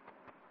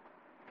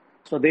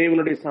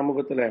 தேவனுடைய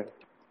சமூகத்துல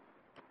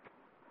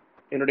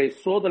என்னுடைய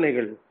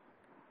சோதனைகள்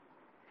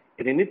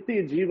என்னை நித்திய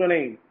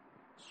ஜீவனை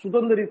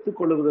சுதந்திரித்துக்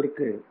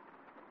கொள்வதற்கு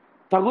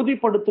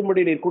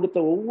தகுதிப்படுத்தும்படி நீ கொடுத்த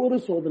ஒவ்வொரு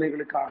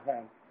சோதனைகளுக்காக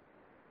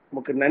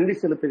உமக்கு நன்றி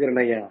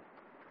செலுத்துகிறேன் ஐயா.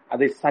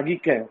 அதை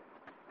சகிக்க,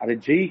 அதை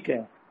ஜெயிக்க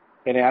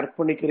என்னை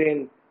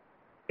அர்ப்பணிக்கிறேன்,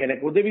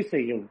 எனக்கு உதவி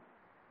செய்யும்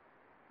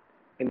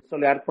என்று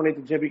சொல்லி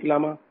அர்ப்பணித்து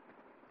ஜெபிக்கலாமா?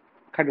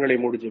 கண்களை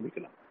மூடி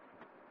ஜெபிக்கலாம்.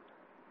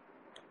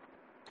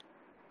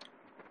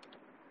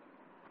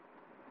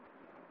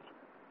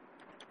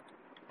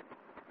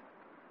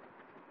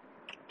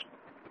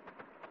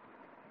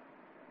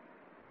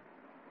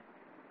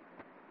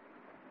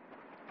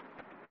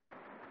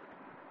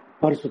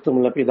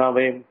 பரிசுத்தமுள்ள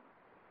பிதாவே,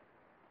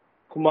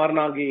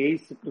 குமாரனாகிய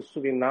இயேசு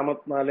கிறிஸ்துவின்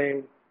நாமத்தினாலே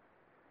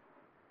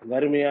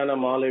அருமையான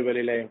மாலை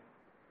வேளையிலே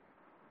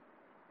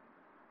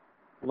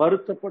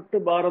வருத்தப்பட்டு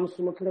பாரம்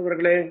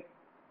சுமக்கிறவர்களே,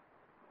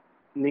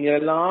 நீங்க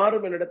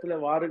எல்லாரும் என்னிடத்துல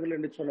வாருங்கள்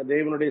என்று சொன்ன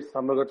தேவனுடைய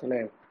சமூகத்துல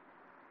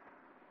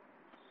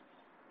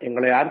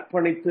எங்களை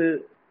அர்ப்பணித்து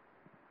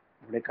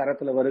உங்களுடைய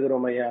கரத்துல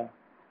வருகிறோம் ஐயா.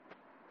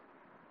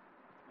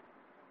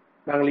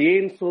 நாங்கள்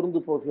ஏன்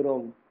சோர்ந்து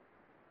போகிறோம்?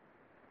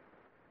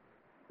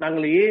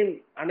 நாங்கள் ஏன்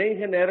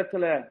அநேக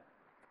நேரத்துல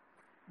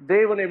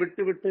தேவனை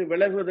விட்டு விட்டு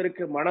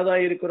விலகுவதற்கு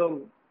மனதாயிருக்கிறோம்?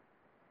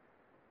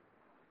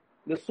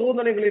 இந்த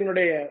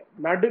சோதனைகளினுடைய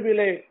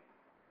நடுவிலே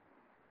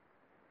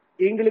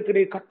எங்களுக்கு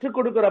நீ கற்றுக்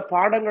கொடுக்கிற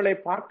பாடங்களை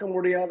பார்க்க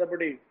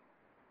முடியாதபடி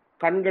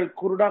கண்கள்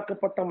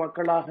குருடாக்கப்பட்ட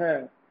மக்களாக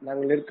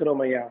நாங்கள்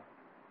இருக்கிறோம் ஐயா.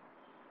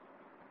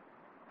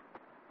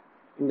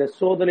 இந்த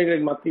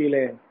சோதனைகளின்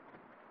மத்தியிலே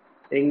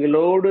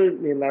எங்களோடு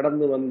நீ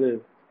நடந்து வந்து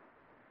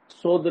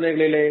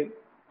சோதனைகளிலே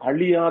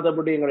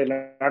அழியாதபடி எங்களை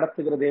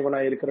நடத்துகிற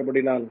தேவனாய்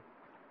இருக்கிறபடினால்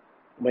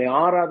உம்மை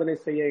ஆராதனை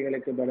செய்ய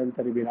எங்களுக்கு பலன்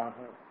தருவீராக.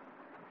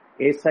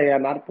 ஏசாயா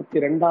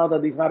 42வது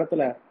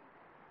அதிகாரத்துல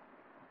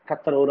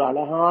கர்த்தர் ஒரு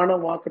அழகான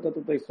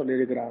வாக்குத்தத்தத்தை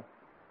சொல்லியிருக்கிறார்.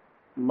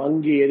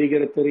 மங்கி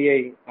எரிகிற திரியை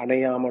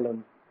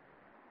அணையாமலும்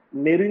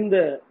நெறிந்த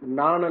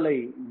நாணலை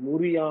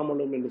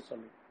முறியாமலும் என்று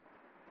சொல்லி,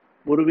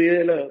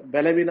 ஒருவேளை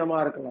பலவீனமா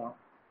இருக்கலாம்,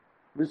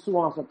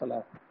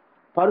 விசுவாசத்துல,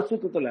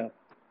 பரிசுத்தத்துல,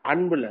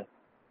 அன்புல,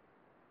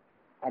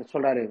 அவர்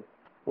சொல்றாரு,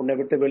 உன்னை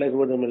விட்டு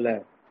விலகுவதும் இல்லை,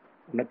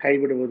 உன்னை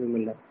கைவிடுவதும்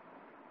இல்லை.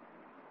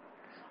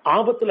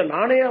 ஆபத்துல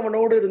நானே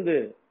அவனோடு இருந்து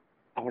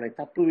அவனை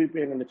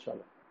தப்புவிப்பேன்னு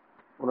சொல்ல,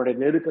 உன்னுடைய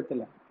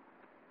நெருக்கத்துல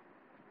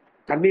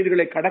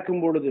தண்ணீர்களை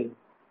கடக்கும் பொழுது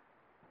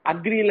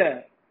அக்னியில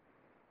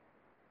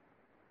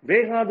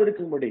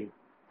வேகாதிருக்கும்படி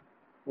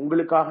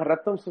உங்களுக்காக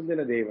ரத்தம்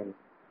சிந்தின தேவன்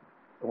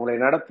உங்களை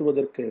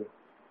நடத்துவதற்கு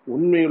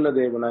உண்மையுள்ள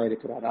தேவனாய்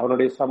இருக்கிறார்.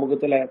 அவனுடைய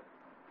சமூகத்துல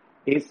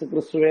இயேசு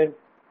கிறிஸ்துவே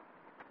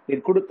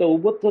நீர் கொடுத்த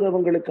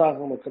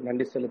உபத்திரவங்களுக்காக உமக்கு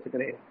நன்றி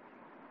செலுத்துகிறேன்.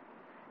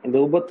 இந்த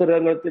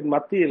உபத்திரவத்தின்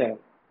மத்தியில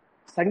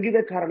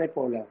சங்கீதக்காரனை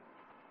போல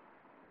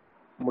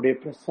உம்முடைய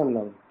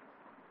பிரசன்னம்,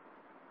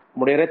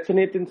 உம்முடைய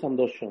இரட்சணியத்தின்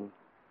சந்தோஷம்,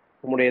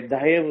 உம்முடைய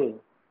தயவு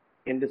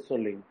என்று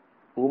சொல்லி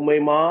உம்மை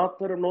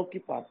மாத்திரம் நோக்கி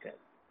பார்க்க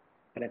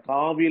எனக்கு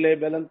ஆவியிலே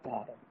பலன்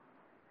தாரும்.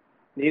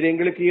 நீர்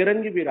எங்களுக்கு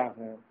இறங்குவீராக,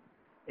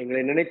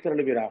 எங்களை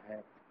நினைத்தருளுவீராக,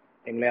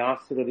 எங்களை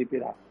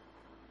ஆசீர்வதிப்பீராக.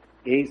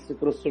 இயேசு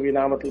கிறிஸ்துவின்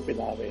நாமத்தில்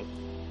பிதாவே,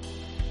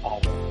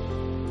 ஆமென்.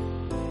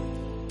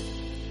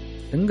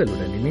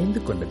 எங்களுடன்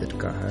இணைந்து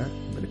கொண்டதற்காக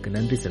உங்களுக்கு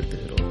நன்றி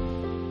செலுத்துகிறோம்.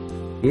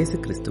 இயேசு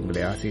கிறிஸ்து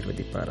உங்களை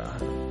ஆசீர்வதிப்பாராக.